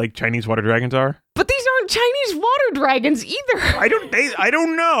like Chinese water dragons are? But these aren't Chinese water dragons either. I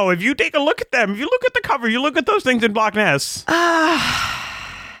don't know. If you take a look at them, if you look at the cover, you look at those things in Block Ness.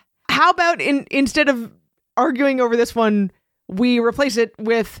 How about instead of arguing over this one, we replace it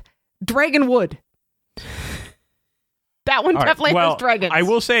with Dragonwood? That one definitely has dragons. I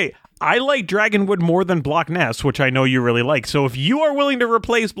will say, I like Dragonwood more than Block Ness, which I know you really like. So if you are willing to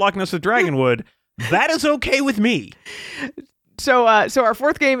replace Block Ness with Dragonwood, that is okay with me. So our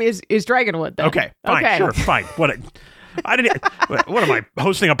fourth game is Dragonwood, then. Okay, fine, okay. Sure, fine. What am I,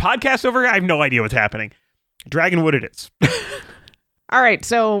 hosting a podcast over here? I have no idea what's happening. Dragonwood it is. All right,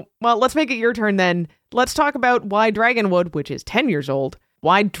 so, well, let's make it your turn then. Let's talk about why Dragonwood, which is 10 years old,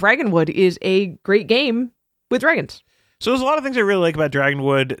 why Dragonwood is a great game with dragons. So there's a lot of things I really like about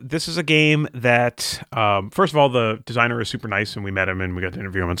Dragonwood. This is a game that, first of all, the designer is super nice, and we met him, and we got to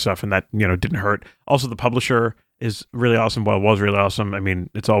interview him and stuff, and that, didn't hurt. Also, the publisher is really awesome. Well, it was really awesome. I mean,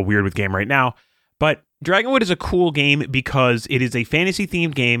 it's all weird with game right now. But Dragonwood is a cool game because it is a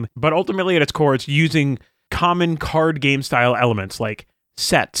fantasy-themed game, but ultimately at its core, it's using common card game style elements like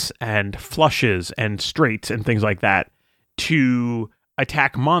sets and flushes and straights and things like that to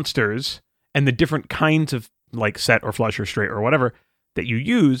attack monsters, and the different kinds of like set or flush or straight or whatever that you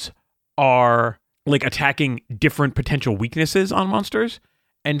use are like attacking different potential weaknesses on monsters.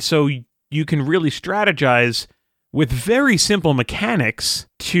 And so you can really strategize with very simple mechanics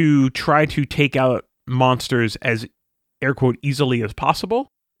to try to take out monsters as air quote easily as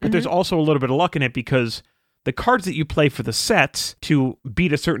possible. But there's also a little bit of luck in it because the cards that you play for the sets to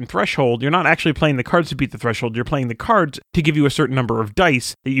beat a certain threshold, you're not actually playing the cards to beat the threshold, you're playing the cards to give you a certain number of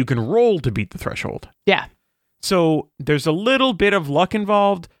dice that you can roll to beat the threshold. Yeah. So there's a little bit of luck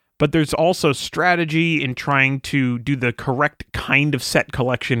involved, but there's also strategy in trying to do the correct kind of set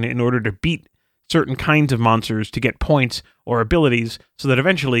collection in order to beat certain kinds of monsters to get points or abilities so that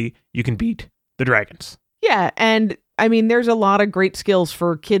eventually you can beat the dragons. Yeah, and I mean, there's a lot of great skills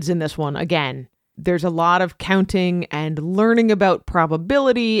for kids in this one. Again, there's a lot of counting and learning about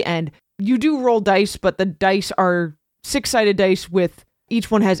probability, and you do roll dice, but the dice are 6-sided dice with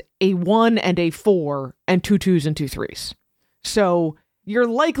each one has a 1 and a 4 and 2 2s and 2 3s. So you're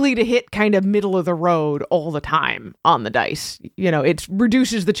likely to hit kind of middle of the road all the time on the dice. It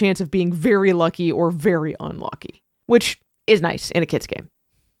reduces the chance of being very lucky or very unlucky, which is nice in a kid's game.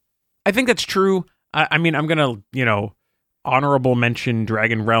 I think that's true. I mean, I'm going to, honorable mention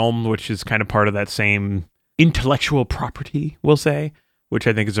Dragon Realm, which is kind of part of that same intellectual property, we'll say, which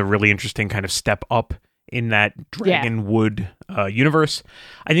I think is a really interesting kind of step up in that Dragonwood universe.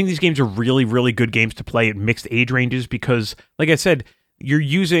 I think these games are really, really good games to play at mixed age ranges because, like I said, you're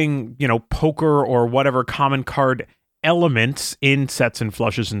using, poker or whatever common card elements in sets and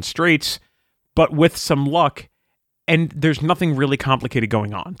flushes and straights, but with some luck, and there's nothing really complicated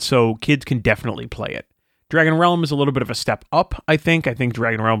going on, so kids can definitely play it. Dragon Realm is a little bit of a step up, I think. I think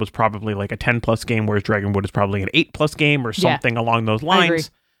Dragon Realm was probably like a 10+ game, whereas Dragonwood is probably an 8+ game or something along those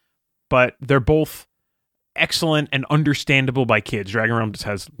lines. But they're both excellent and understandable by kids. Dragon Realm just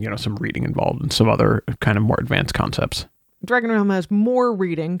has, some reading involved and some other kind of more advanced concepts. Dragon Realm has more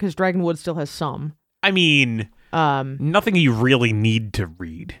reading because Dragonwood still has some. I mean, nothing you really need to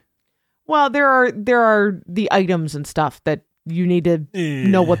read. Well, there are the items and stuff that you need to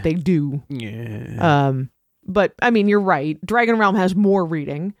know what they do. Yeah. But I mean, you're right. Dragon Realm has more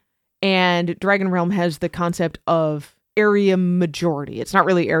reading, and Dragon Realm has the concept of area majority. It's not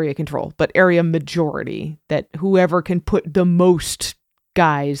really area control, but area majority, that whoever can put the most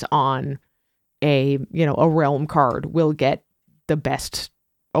guys on a realm card will get the best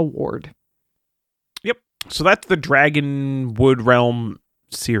award. Yep. So that's the Dragonwood Realm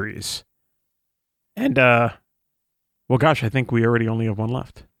series. And well, gosh, I think we already only have one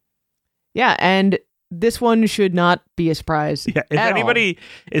left. Yeah, and this one should not be a surprise. Yeah, if anybody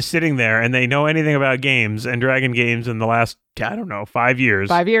is sitting there and they know anything about games and Dragon games in the last, 5 years.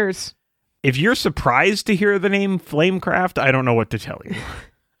 5 years. If you're surprised to hear the name Flamecraft, I don't know what to tell you.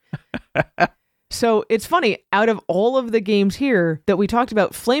 So it's funny, out of all of the games here that we talked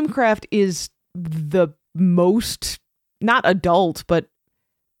about, Flamecraft is the most, not adult, but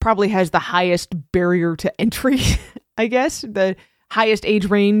probably has the highest barrier to entry, I guess, the highest age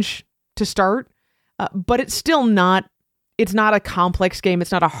range to start. But it's not a complex game.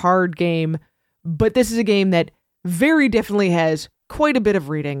 It's not a hard game, but this is a game that very definitely has quite a bit of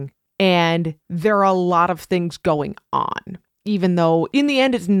reading, and there are a lot of things going on, even though in the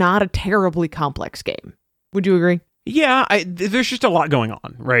end, it's not a terribly complex game. Would you agree? Yeah, there's just a lot going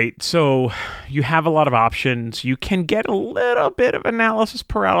on, right? So you have a lot of options. You can get a little bit of analysis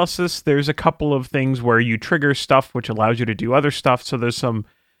paralysis. There's a couple of things where you trigger stuff, which allows you to do other stuff. So there's some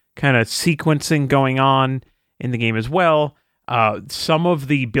kind of sequencing going on in the game as well. Some of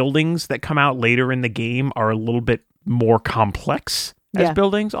the buildings that come out later in the game are a little bit more complex as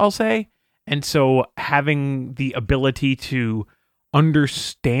buildings, I'll say. And so having the ability to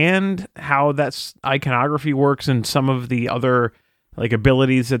understand how that's iconography works and some of the other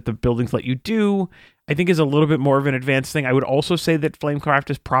abilities that the buildings let you do, I think is a little bit more of an advanced thing. I would also say that Flamecraft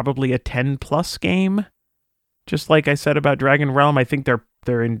is probably a 10+ game. Just like I said about Dragon Realm, I think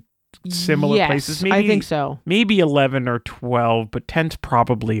they're in similar places. Maybe, I think so. Maybe 11 or 12, but 10's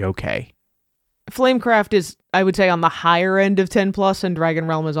probably okay. Flamecraft is, I would say, on the higher end of 10+, and Dragon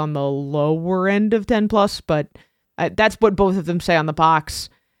Realm is on the lower end of 10+, but that's what both of them say on the box.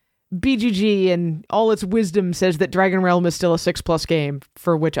 BGG and all its wisdom says that Dragon Realm is still a 6+ game,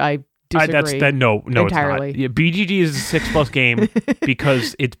 for which I disagree. No, entirely. It's not. Yeah, BGG is a 6+ game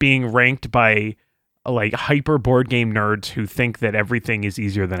because it's being ranked by hyper board game nerds who think that everything is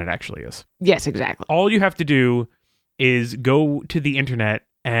easier than it actually is. Yes, exactly. All you have to do is go to the internet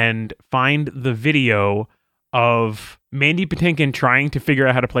and find the video of Mandy Patinkin trying to figure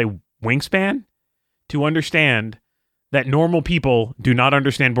out how to play Wingspan to understand that normal people do not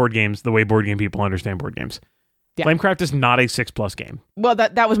understand board games the way board game people understand board games. Yeah. Flamecraft is not a 6+ game. Well,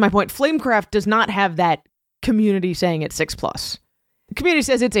 that was my point. Flamecraft does not have that community saying it's 6+. The community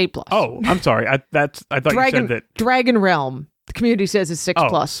says it's 8+. Oh, I'm sorry. I thought you said that. Dragon Realm, the community says is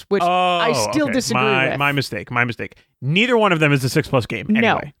 6+, which I still disagree with. My mistake. Neither one of them is a 6+ game.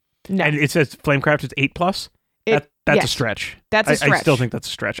 Anyway. No. And it says Flamecraft is 8+. That's yes. a stretch. That's a stretch. I still think that's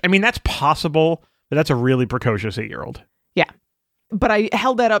a stretch. I mean, that's possible, but that's a really precocious 8-year-old. Yeah. But I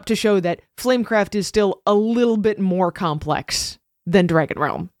held that up to show that Flamecraft is still a little bit more complex than Dragon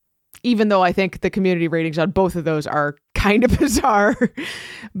Realm. Even though I think the community ratings on both of those are kind of bizarre.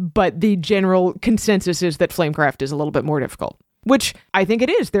 But the general consensus is that Flamecraft is a little bit more difficult. Which I think it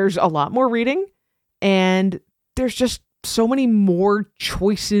is. There's a lot more reading. And there's just so many more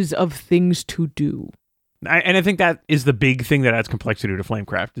choices of things to do. And I think that is the big thing that adds complexity to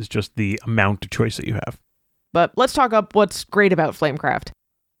Flamecraft, is just the amount of choice that you have. But let's talk up what's great about Flamecraft.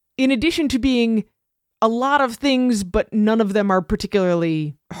 In addition to being a lot of things, but none of them are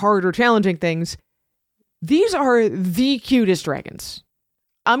particularly hard or challenging things, these are the cutest dragons.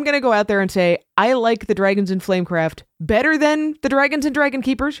 I'm going to go out there and say I like the dragons in Flamecraft better than the dragons in Dragon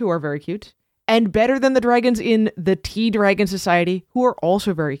Keepers, who are very cute, and better than the dragons in the T-Dragon Society, who are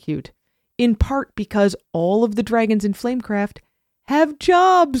also very cute, in part because all of the dragons in Flamecraft have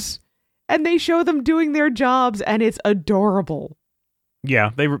jobs. And they show them doing their jobs, and it's adorable. Yeah,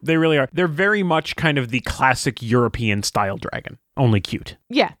 they really are. They're very much kind of the classic European style dragon, only cute.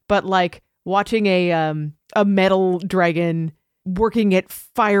 Yeah, but like watching a metal dragon working at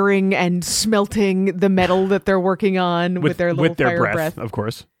firing and smelting the metal that they're working on with their little fire breath. Of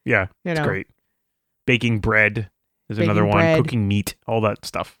course. Yeah, You it's know. great. Baking bread is Baking another one. bread. Cooking meat, all that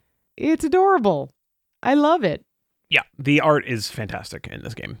stuff. It's adorable. I love it. Yeah, the art is fantastic in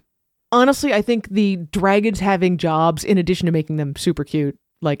this game. Honestly, I think the dragons having jobs, in addition to making them super cute,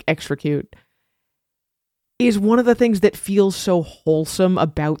 like extra cute, is one of the things that feels so wholesome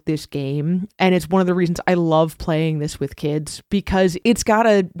about this game. And it's one of the reasons I love playing this with kids, because it's got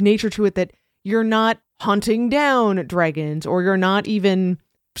a nature to it that you're not hunting down dragons, or you're not even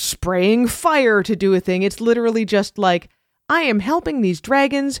spraying fire to do a thing. It's literally just like, I am helping these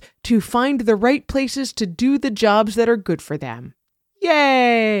dragons to find the right places to do the jobs that are good for them.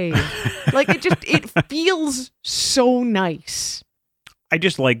 Yay! Like, it feels so nice. I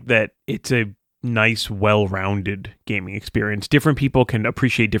just like that it's a nice, well-rounded gaming experience. Different people can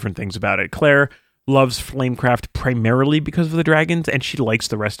appreciate different things about it. Claire loves Flamecraft primarily because of the dragons, and she likes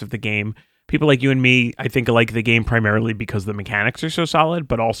the rest of the game. People like you and me, I think, like the game primarily because the mechanics are so solid,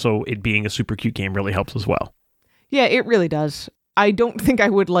 but also it being a super cute game really helps as well. Yeah, it really does. I don't think I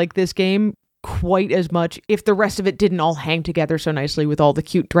would like this game quite as much if the rest of it didn't all hang together so nicely with all the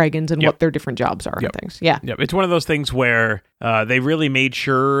cute dragons and Yep. what their different jobs are Yep. and things. Yeah. Yep, it's one of those things where they really made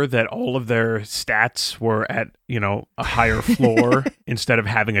sure that all of their stats were at, a higher floor instead of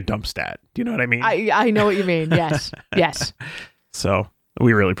having a dump stat. Do you know what I mean? I know what you mean. Yes. Yes. So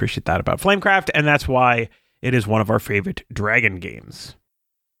we really appreciate that about Flamecraft, and that's why it is one of our favorite dragon games.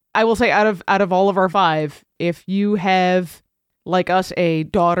 I will say out of all of our 5, if you have, like us, a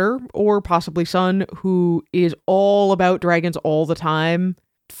daughter or possibly son who is all about dragons all the time,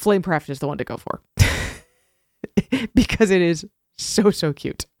 Flamecraft is the one to go for. Because it is so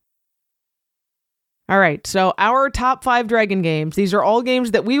cute. All right, so our top 5 dragon games, these are all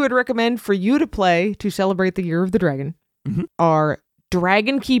games that we would recommend for you to play to celebrate the Year of the Dragon, are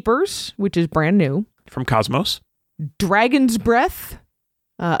Dragon Keepers, which is brand new, From Cosmos. Dragon's Breath,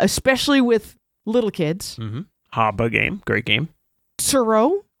 especially with little kids, Haba game. Great game.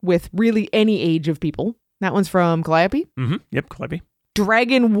 Tsuro, with really any age of people. That one's from Calliope. Yep, Calliope.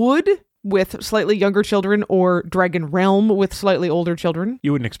 Dragon Wood, with slightly younger children, or Dragon Realm with slightly older children.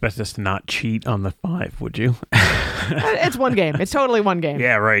 You wouldn't expect us to not cheat on the 5, would you? It's one game. It's totally one game.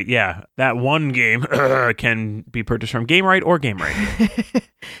 Yeah, right. Yeah. That one game can be purchased from GameRight or GameRight.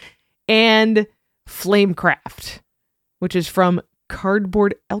 And Flamecraft, which is from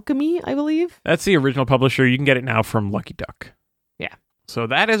Cardboard Alchemy, I believe. That's the original publisher. You can get it now from Lucky Duck. Yeah. So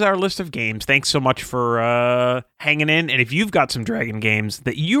that is our list of games. Thanks so much for hanging in. And if you've got some dragon games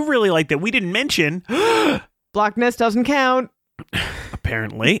that you really like that we didn't mention, Block Nest doesn't count.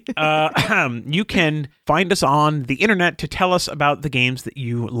 apparently, you can find us on the internet to tell us about the games that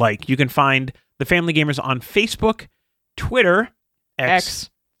you like. You can find the Family Gamers on Facebook, Twitter, X.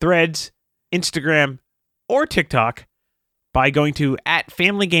 Threads, Instagram, or TikTok by going to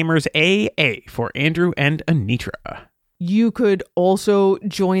 @FamilyGamersAA for Andrew and Anitra. You could also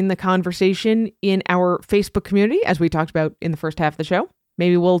join the conversation in our Facebook community, as we talked about in the first half of the show.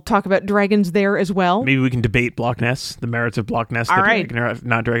 Maybe we'll talk about dragons there as well. Maybe we can debate Block Nest, the merits of Block Nest, All the right. dragon or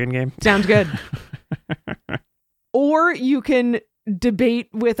not dragon game. Sounds good. Or you can debate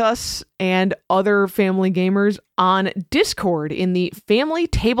with us and other family gamers on Discord in the Family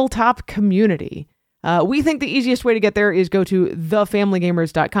Tabletop community. We think the easiest way to get there is go to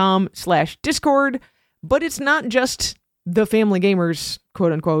thefamilygamers.com/Discord, but it's not just The Family Gamers,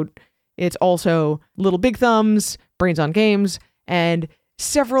 quote unquote. It's also Little Big Thumbs, Brains on Games, and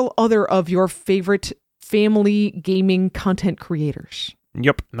several other of your favorite family gaming content creators.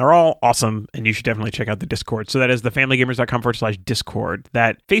 Yep. And they're all awesome, and you should definitely check out the Discord. So that is thefamilygamers.com/Discord.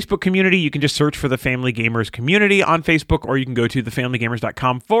 That Facebook community, you can just search for the Family Gamers community on Facebook, or you can go to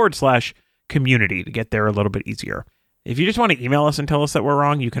thefamilygamers.com/community to get there a little bit easier. If you just want to email us and tell us that we're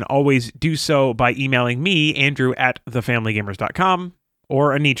wrong, you can always do so by emailing me, Andrew, at thefamilygamers.com,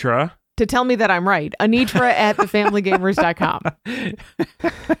 or Anitra. To tell me that I'm right, Anitra at thefamilygamers.com.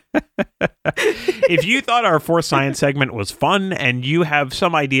 If you thought our Force Science segment was fun and you have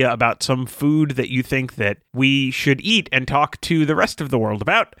some idea about some food that you think that we should eat and talk to the rest of the world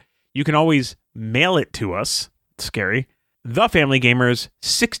about, you can always mail it to us. It's scary. The Family Gamers,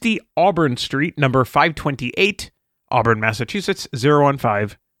 60 Auburn Street, number 528, Auburn, Massachusetts,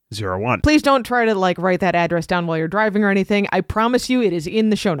 01501. Please don't try to write that address down while you're driving or anything. I promise you it is in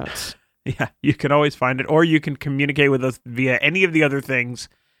the show notes. Yeah, you can always find it, or you can communicate with us via any of the other things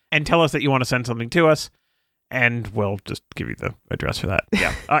and tell us that you want to send something to us, and we'll just give you the address for that.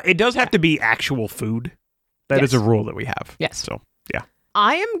 Yeah. It does have to be actual food. That is a rule that we have. Yes. So, yeah.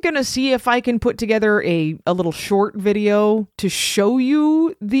 I am going to see if I can put together a little short video to show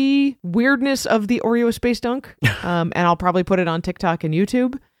you the weirdness of the Oreo Space Dunk, and I'll probably put it on TikTok and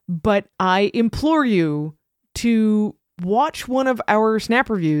YouTube, but I implore you to watch one of our Snap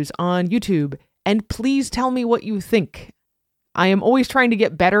reviews on YouTube, and please tell me what you think. I am always trying to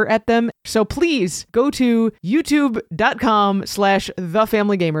get better at them, so please go to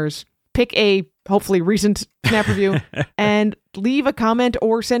youtube.com/thefamilygamers, pick a hopefully recent Snap review, and leave a comment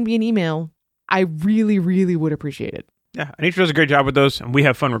or send me an email. I really, really would appreciate it. Yeah, Anitra does a great job with those, and we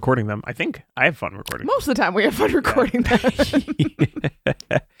have fun recording them. I think I have fun recording them. Most of the time we have fun recording them.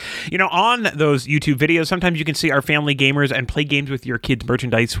 On those YouTube videos, sometimes you can see our family gamers and play games with your kids'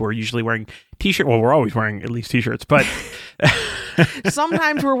 merchandise. We're usually wearing t-shirts. Well, we're always wearing at least t-shirts, but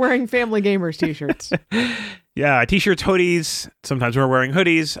sometimes we're wearing Family Gamers t-shirts. Yeah, t-shirts, hoodies. Sometimes we're wearing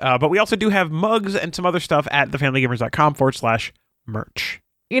hoodies, but we also do have mugs and some other stuff at thefamilygamers.com/merch.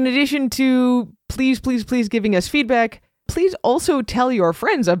 In addition to please giving us feedback, please also tell your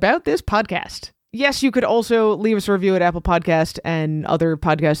friends about this podcast. Yes, you could also leave us a review at Apple Podcast and other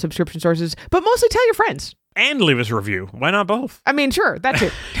podcast subscription sources, but mostly tell your friends. And leave us a review. Why not both? I mean, sure, that too.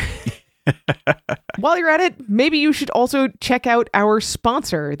 While you're at it, maybe you should also check out our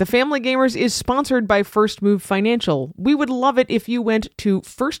sponsor. The Family Gamers is sponsored by First Move Financial. We would love it if you went to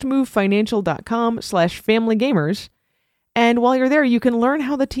firstmovefinancial.com/familygamers. And while you're there, you can learn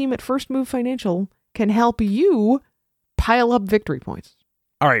how the team at First Move Financial can help you pile up victory points.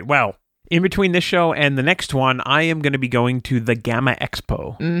 All right, well, in between this show and the next one, I am going to be going to the Gamma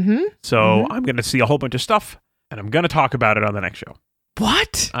Expo. So I'm going to see a whole bunch of stuff, and I'm going to talk about it on the next show.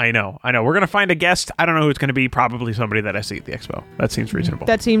 What? I know. We're going to find a guest. I don't know who it's going to be. Probably somebody that I see at the expo. That seems reasonable.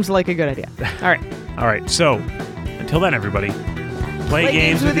 That seems like a good idea. All right. All right. So, until then, everybody, play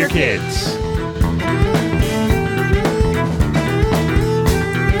games with your kids.